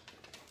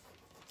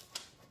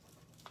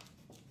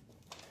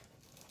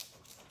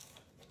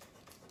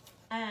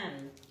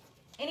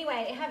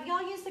 Anyway, have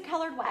y'all used the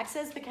colored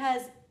waxes?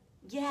 Because,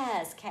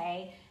 yes,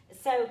 Kay.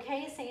 So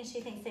Kay is saying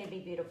she thinks they'd be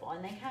beautiful.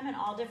 And they come in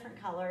all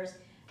different colors.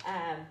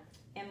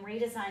 And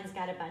Redesign's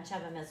got a bunch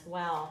of them as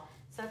well.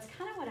 So it's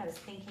kind of what I was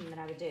thinking that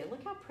I would do.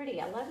 Look how pretty.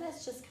 I love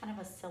this, just kind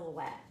of a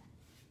silhouette.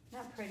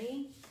 Isn't that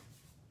pretty?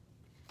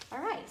 All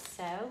right,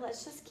 so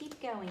let's just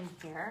keep going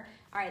here.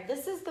 All right,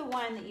 this is the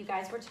one that you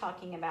guys were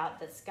talking about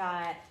that's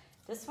got,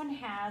 this one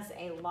has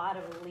a lot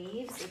of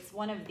leaves. It's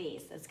one of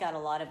these that's got a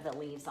lot of the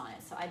leaves on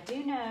it. So I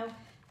do know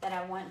that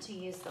I want to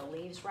use the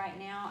leaves right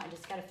now. I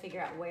just got to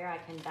figure out where I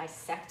can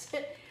dissect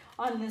it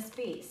on this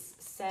piece.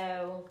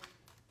 So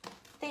I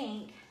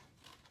think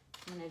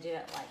I'm going to do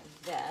it like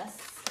this.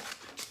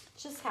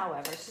 Just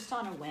however, it's just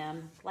on a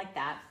whim, like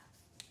that.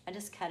 I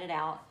just cut it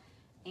out.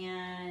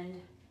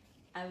 And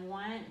I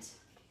want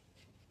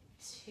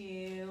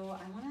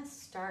to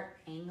start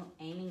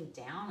aiming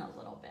down a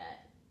little bit.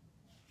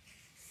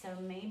 So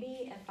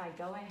maybe if I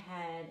go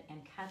ahead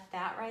and cut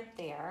that right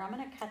there, I'm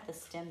going to cut the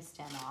stem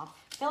off.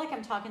 I feel like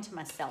I'm talking to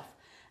myself.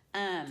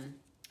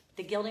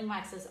 The gilding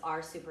waxes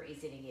are super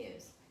easy to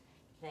use.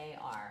 They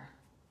are.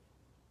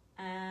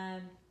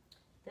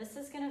 This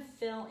is going to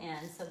fill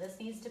in, so this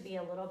needs to be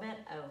a little bit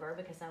over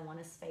because I want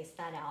to space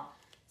that out.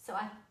 So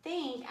I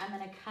think I'm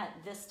going to cut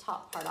this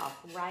top part off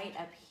right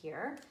up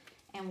here,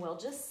 and we'll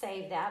just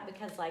save that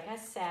because, like I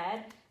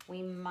said,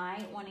 we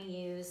might want to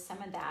use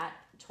some of that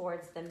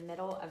towards the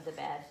middle of the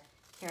bed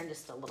here in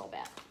just a little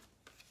bit.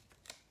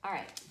 All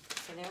right,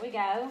 so there we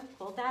go.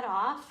 Pulled that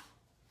off.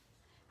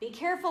 Be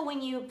careful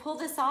when you pull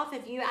this off.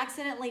 If you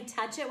accidentally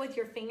touch it with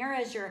your finger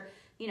as you're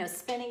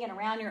spinning it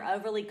around, you're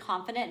overly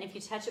confident, and if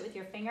you touch it with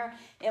your finger,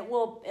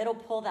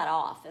 it'll pull that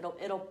off.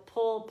 It'll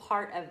pull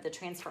part of the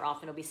transfer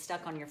off. It'll be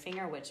stuck on your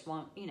finger, which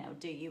won't,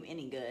 do you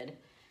any good.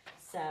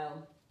 So,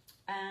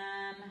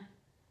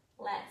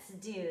 let's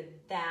do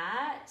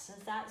that.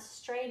 Is that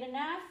straight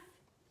enough?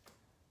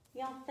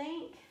 Y'all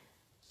think?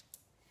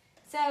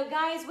 So,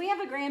 guys, we have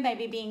a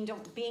grandbaby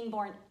being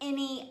born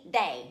any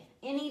day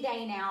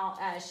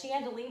now. She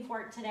had to leave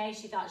work today.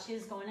 She thought she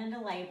was going into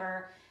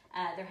labor.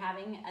 They're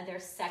having their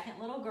second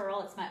little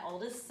girl. It's my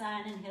oldest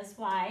son and his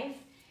wife.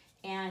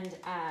 And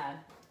I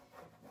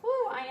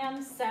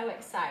am so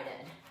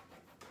excited.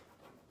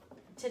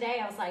 Today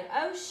I was like,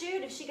 oh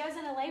shoot, if she goes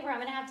into labor, I'm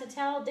gonna have to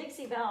tell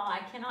Dixie Belle I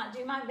cannot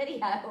do my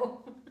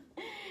video.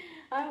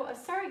 Oh,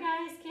 sorry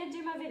guys, can't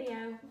do my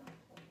video.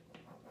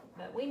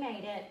 But we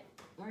made it,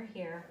 we're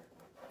here.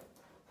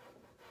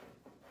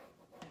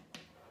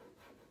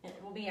 It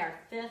will be our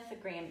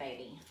 5th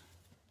grandbaby.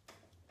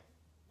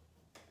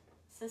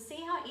 So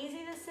see how easy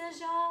this is,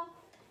 y'all?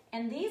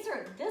 And this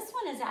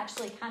one is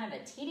actually kind of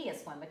a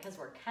tedious one because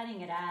we're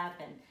cutting it up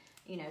and,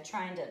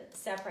 trying to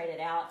separate it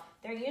out.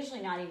 They're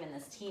usually not even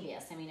this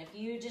tedious. I mean, if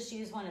you just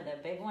use one of the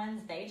big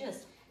ones,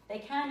 they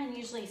come in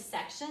usually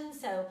sections.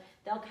 So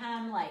they'll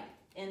come like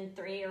in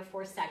 3 or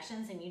 4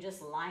 sections and you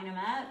just line them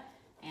up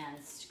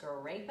and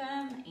scrape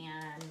them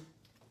and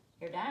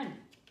you're done.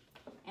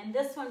 And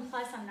this one,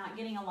 plus I'm not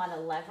getting a lot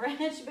of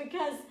leverage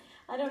because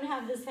I don't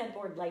have this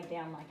headboard laid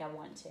down like I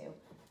want to.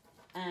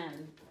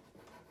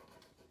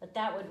 But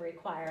that would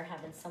require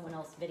having someone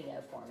else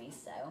video for me,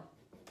 so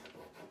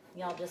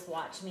y'all just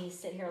watch me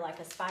sit here like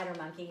a spider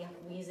monkey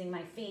using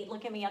my feet.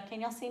 Look at me, can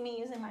y'all see me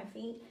using my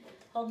feet,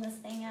 holding this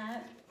thing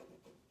up?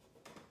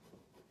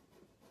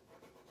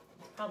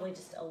 It's probably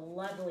just a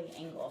lovely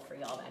angle for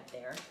y'all back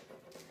there.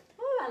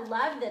 Oh, I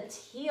love the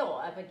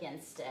teal up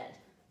against it.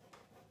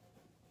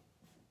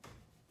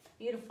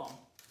 Beautiful.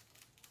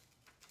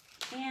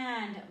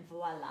 And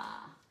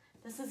voila.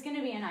 This is going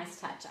to be a nice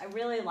touch. I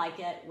really like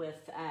it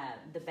with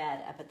the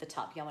bed up at the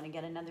top. Y'all want to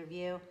get another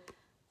view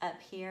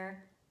up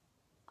here?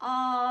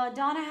 Oh,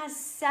 Donna has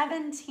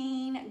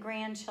 17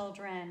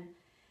 grandchildren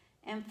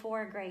and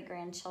 4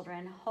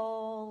 great-grandchildren.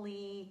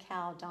 Holy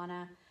cow,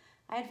 Donna.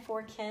 I had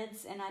 4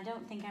 kids, and I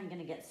don't think I'm going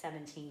to get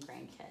 17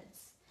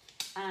 grandkids.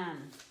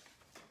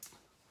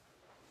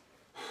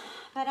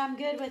 But I'm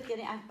good with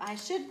getting, I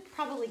should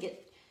probably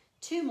get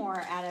 2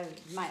 more out of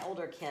my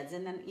older kids.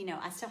 And then,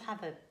 I still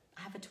have a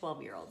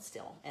 12-year-old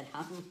still at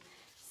home.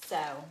 So,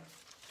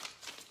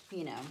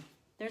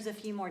 there's a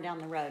few more down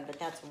the road, but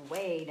that's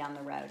way down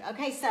the road.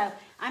 Okay, so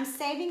I'm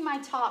saving my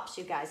tops,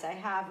 you guys.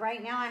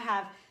 Right now I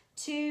have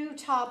 2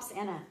 tops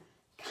and a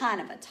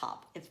kind of a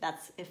top,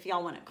 if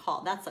y'all want to call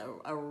it. That's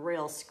a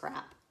real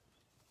scrap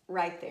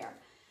right there.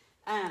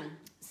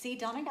 See,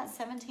 Donna got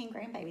 17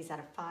 grandbabies out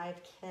of 5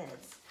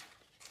 kids.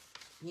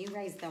 You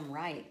raised them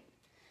right,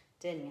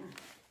 didn't you?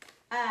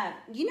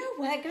 You know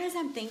what, guys,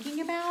 I'm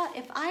thinking about?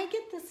 If I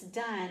get this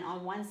done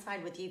on one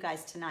side with you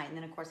guys tonight, and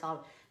then, of course,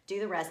 I'll do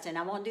the rest, and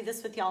I won't do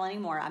this with y'all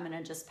anymore. I'm going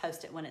to just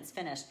post it when it's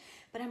finished.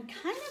 But I'm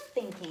kind of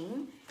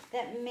thinking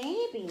that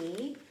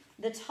maybe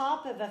the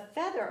top of a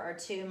feather or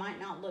two might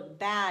not look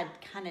bad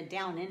kind of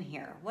down in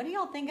here. What do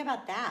y'all think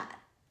about that?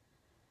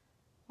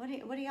 What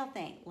do y'all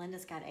think?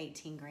 Linda's got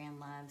 18 grand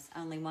loves.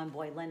 Only one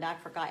boy. Linda, I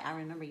forgot. I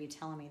remember you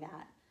telling me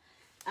that.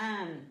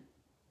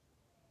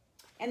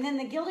 And then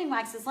the gilding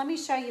waxes, let me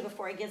show you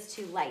before it gets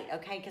too late,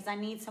 okay? Because I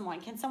need someone.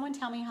 Can someone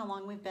tell me how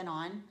long we've been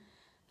on?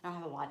 I don't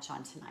have a watch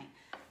on tonight.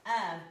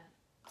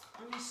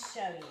 Let me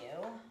show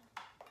you.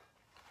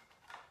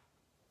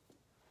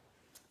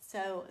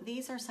 So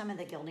these are some of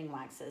the gilding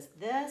waxes.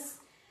 This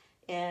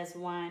is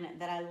one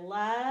that I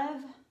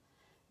love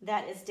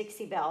that is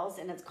Dixie Belle's,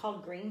 and it's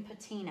called Green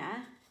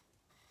Patina.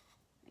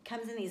 It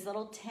comes in these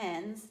little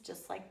tins,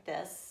 just like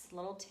this,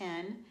 little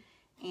tin.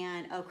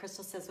 And, oh,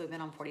 Crystal says we've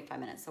been on 45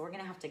 minutes, so we're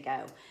going to have to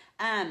go.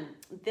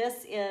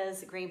 This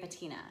is Green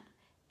Patina,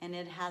 and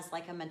it has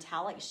like a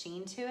metallic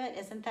sheen to it.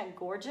 Isn't that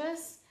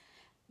gorgeous?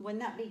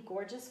 Wouldn't that be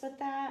gorgeous with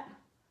that?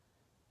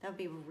 That would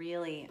be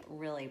really,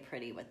 really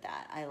pretty with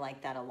that. I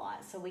like that a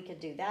lot. So we could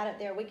do that up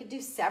there. We could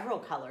do several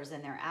colors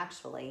in there,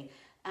 actually.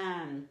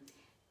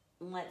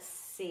 Let's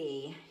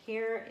see.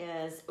 Here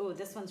is, oh,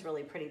 this one's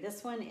really pretty.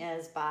 This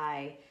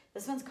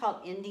one's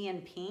called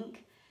Indian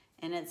Pink,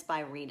 and it's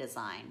by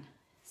Redesign.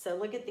 So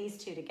look at these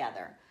two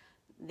together.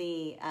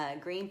 The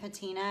Green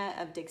Patina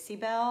of Dixie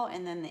Belle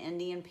and then the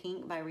Indian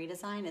Pink by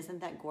Redesign.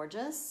 Isn't that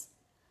gorgeous?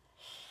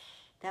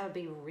 That would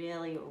be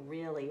really,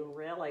 really,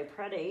 really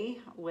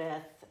pretty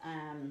with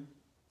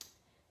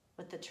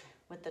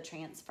the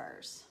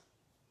transfers.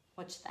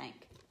 What you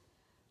think?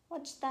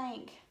 What you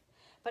think?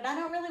 But I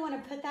don't really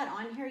want to put that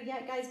on here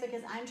yet, guys,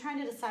 because I'm trying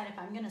to decide if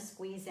I'm going to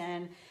squeeze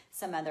in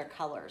some other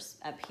colors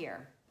up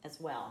here as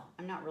well.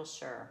 I'm not real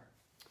sure.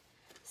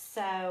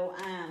 So,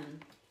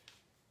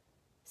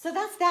 so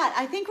that's that.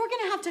 I think we're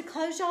going to have to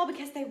close, y'all,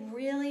 because they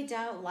really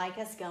don't like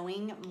us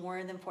going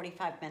more than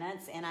 45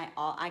 minutes. And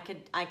I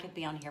could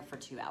be on here for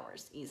 2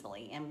 hours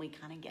easily, and we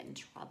kind of get in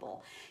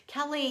trouble.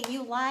 Kelly,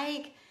 you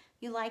like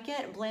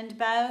it? Blend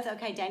both?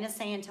 Okay, Dana's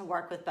saying to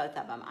work with both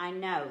of them. I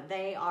know.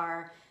 They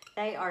are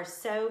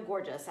so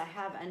gorgeous. I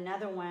have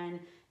another one,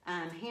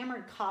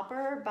 Hammered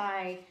Copper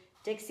by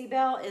Dixie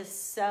Belle is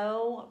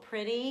so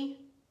pretty.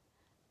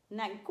 Isn't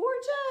that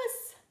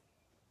gorgeous?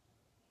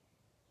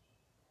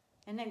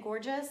 Isn't it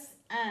gorgeous?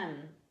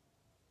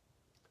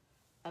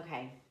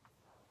 Okay,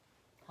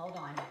 hold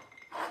on.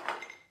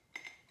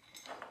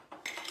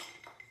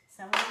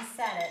 Someone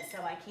said it,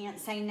 so I can't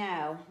say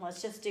no.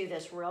 Let's just do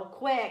this real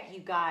quick, you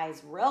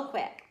guys, real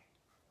quick.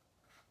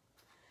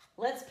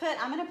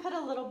 I'm gonna put a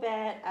little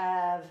bit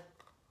of,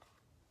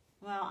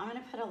 I'm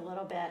gonna put a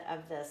little bit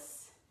of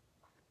this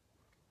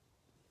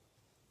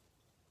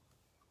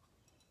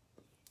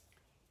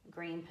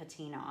green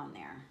patina on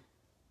there.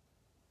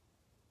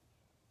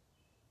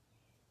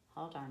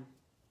 Hold on.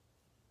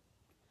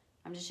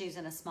 I'm just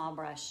using a small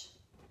brush.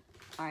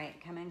 All right,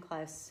 come in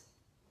close.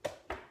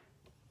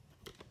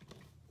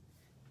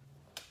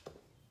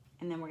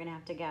 And then we're gonna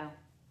have to go.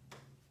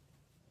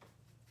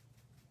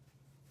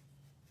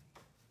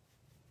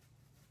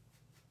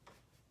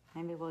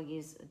 Maybe we'll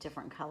use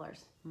different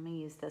colors. Let me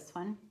use this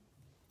one.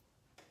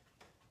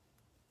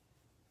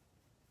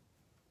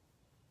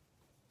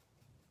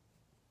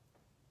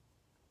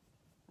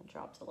 I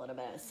dropped a little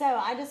bit. So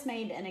I just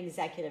made an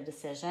executive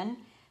decision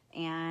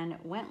and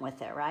went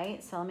with it,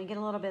 right? So let me get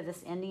a little bit of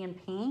this Indian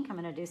Pink. I'm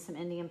gonna do some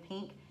Indian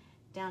Pink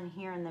down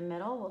here in the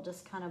middle. We'll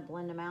just kind of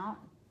blend them out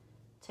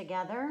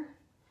together.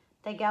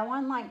 They go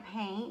on like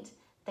paint.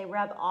 They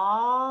rub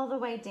all the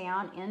way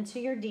down into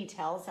your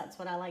details. That's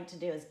what I like to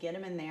do, is get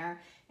them in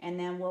there, and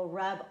then we'll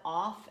rub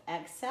off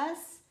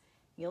excess.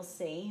 You'll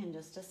see in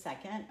just a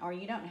second, or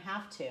you don't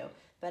have to,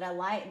 but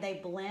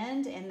they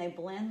blend, and they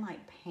blend like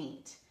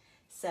paint.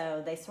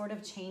 So they sort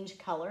of change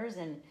colors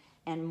and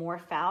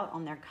morph out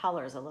on their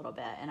colors a little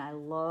bit, and I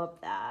love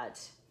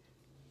that.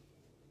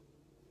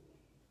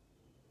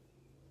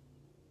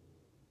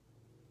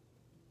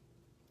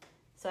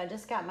 So I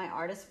just got my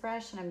artist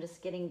brush, and I'm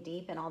just getting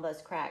deep in all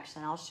those cracks,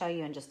 and I'll show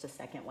you in just a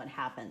second what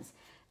happens.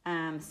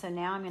 So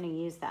now I'm going to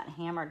use that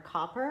Hammered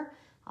Copper.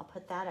 I'll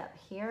put that up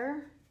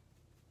here.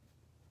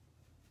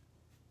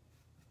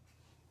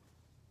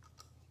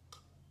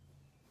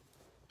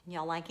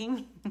 Y'all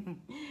liking?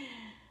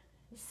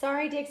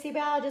 Sorry, Dixie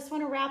Belle, I just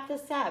want to wrap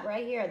this up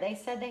right here. They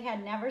said they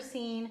had never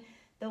seen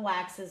the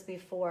waxes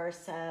before,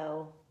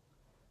 so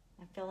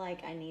I feel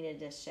like I needed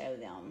to show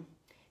them.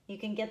 You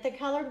can get the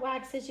colored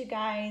waxes, you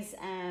guys.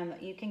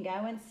 You can go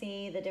and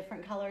see the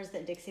different colors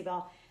that Dixie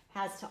Belle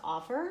has to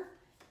offer.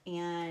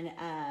 And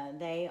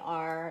they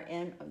are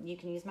in, you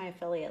can use my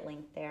affiliate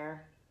link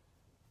there.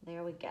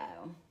 There we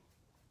go.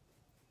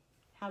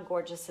 How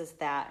gorgeous is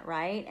that,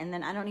 right? And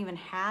then I don't even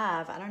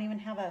have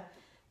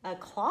a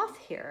cloth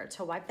here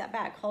to wipe that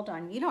back. Hold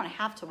on. You don't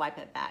have to wipe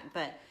it back,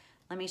 but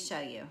let me show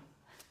you.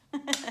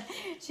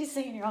 She's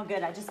saying you're all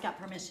good. I just got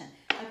permission.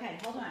 Okay,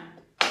 hold on.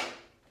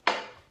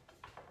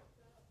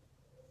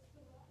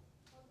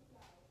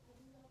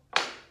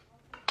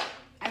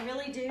 I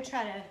really do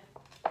try to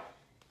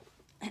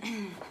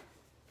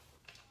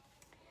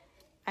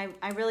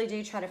I really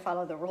do try to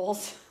follow the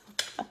rules.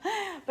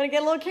 But I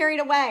get a little carried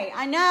away.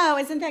 I know,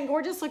 isn't that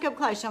gorgeous? Look up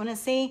close. You want to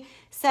see?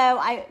 So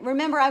I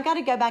remember I've got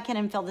to go back in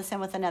and fill this in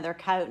with another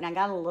coat, and I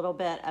got a little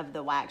bit of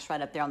the wax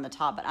right up there on the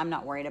top, but I'm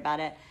not worried about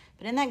it.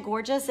 But isn't that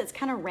gorgeous? It's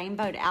kind of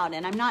rainbowed out,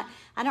 and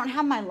I don't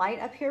have my light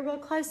up here real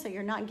close, so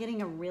you're not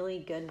getting a really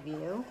good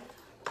view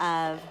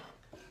of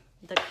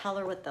the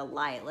color with the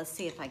light. Let's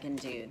see if I can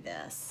do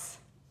this.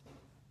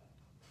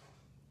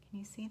 Can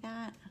you see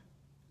that?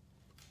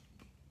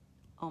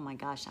 Oh my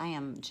gosh, I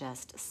am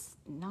just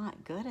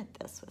not good at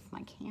this with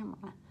my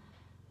camera.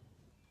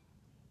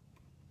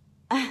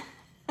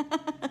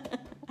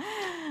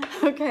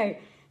 Okay,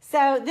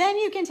 so then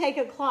you can take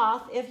a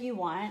cloth if you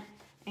want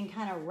and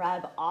kind of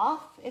rub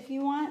off if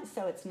you want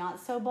so it's not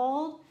so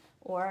bold,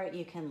 or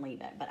you can leave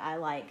it, but I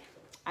like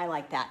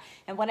that.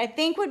 And what I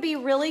think would be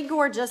really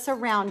gorgeous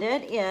around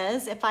it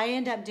is if I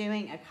end up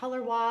doing a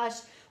color wash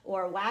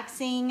or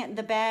waxing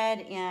the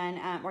bed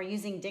in, or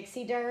using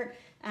Dixie dirt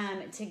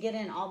to get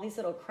in all these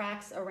little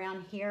cracks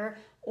around here,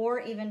 or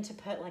even to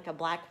put like a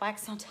black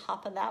wax on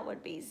top of that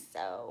would be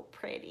so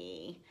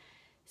pretty.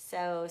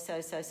 So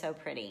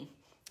pretty.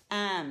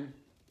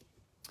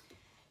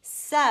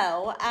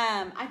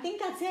 I think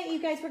that's it, you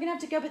guys. We're gonna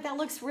have to go, but that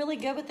looks really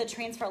good with the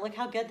transfer. Look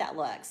how good that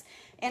looks.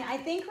 And I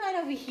think right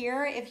over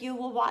here, if you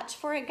will watch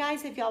for it,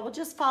 guys, if y'all will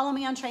just follow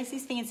me on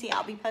Tracey's Fancy,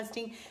 I'll be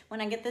posting when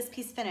I get this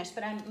piece finished.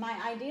 But my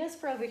ideas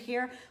for over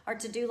here are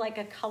to do like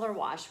a color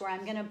wash where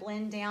I'm gonna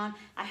blend down.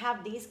 I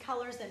have these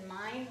colors in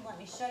mind. Let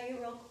me show you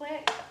real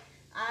quick.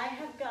 I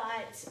have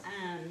got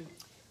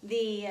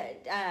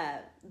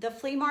the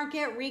Flea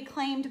Market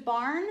Reclaimed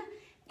Barn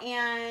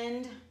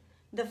and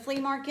the Flea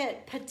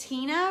Market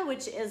Patina,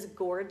 which is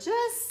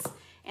gorgeous.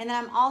 And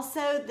then I'm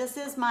also, this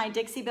is my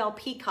Dixie Belle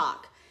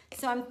Peacock.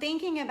 So I'm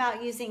thinking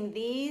about using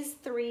these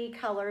three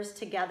colors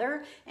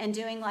together and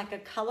doing like a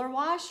color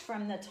wash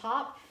from the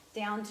top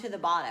down to the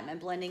bottom and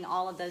blending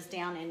all of those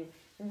down and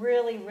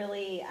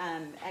really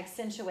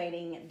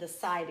accentuating the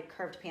side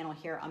curved panel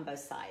here on both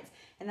sides.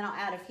 And then I'll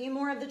add a few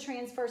more of the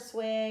transfer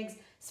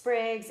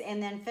sprigs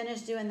and then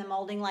finish doing the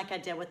molding like I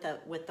did with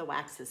the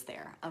waxes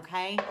there,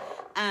 okay?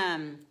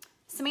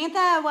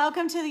 Samantha,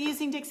 welcome to the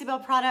Using Dixie Belle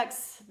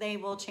products. They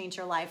will change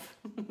your life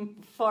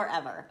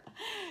forever.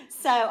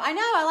 So I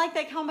know, I like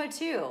that combo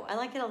too. I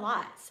like it a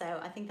lot. So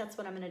I think that's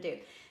what I'm gonna do.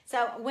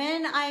 So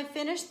when I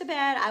finish the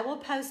bed, I will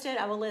post it.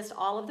 I will list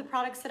all of the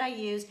products that I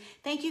used.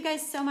 Thank you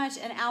guys so much.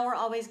 An hour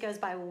always goes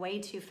by way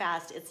too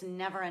fast. It's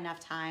never enough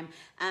time.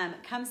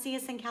 Come see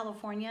us in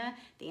California,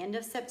 the end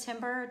of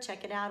September.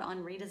 Check it out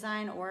on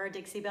Redesign or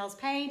Dixie Belle's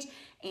page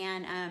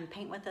and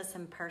paint with us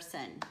in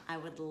person. I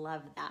would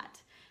love that.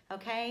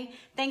 Okay,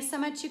 thanks so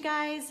much, you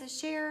guys.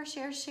 Share.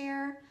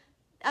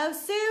 Oh,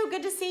 Sue,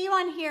 good to see you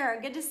on here.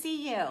 Good to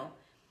see you.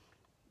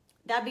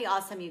 That'd be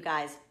awesome, you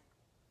guys.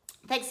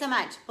 Thanks so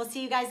much. We'll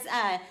see you guys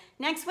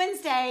next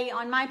Wednesday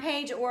on my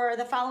page, or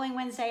the following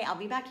Wednesday. I'll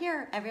be back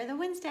here every other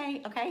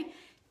Wednesday, okay?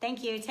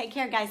 Thank you. Take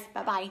care, guys.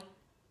 Bye-bye.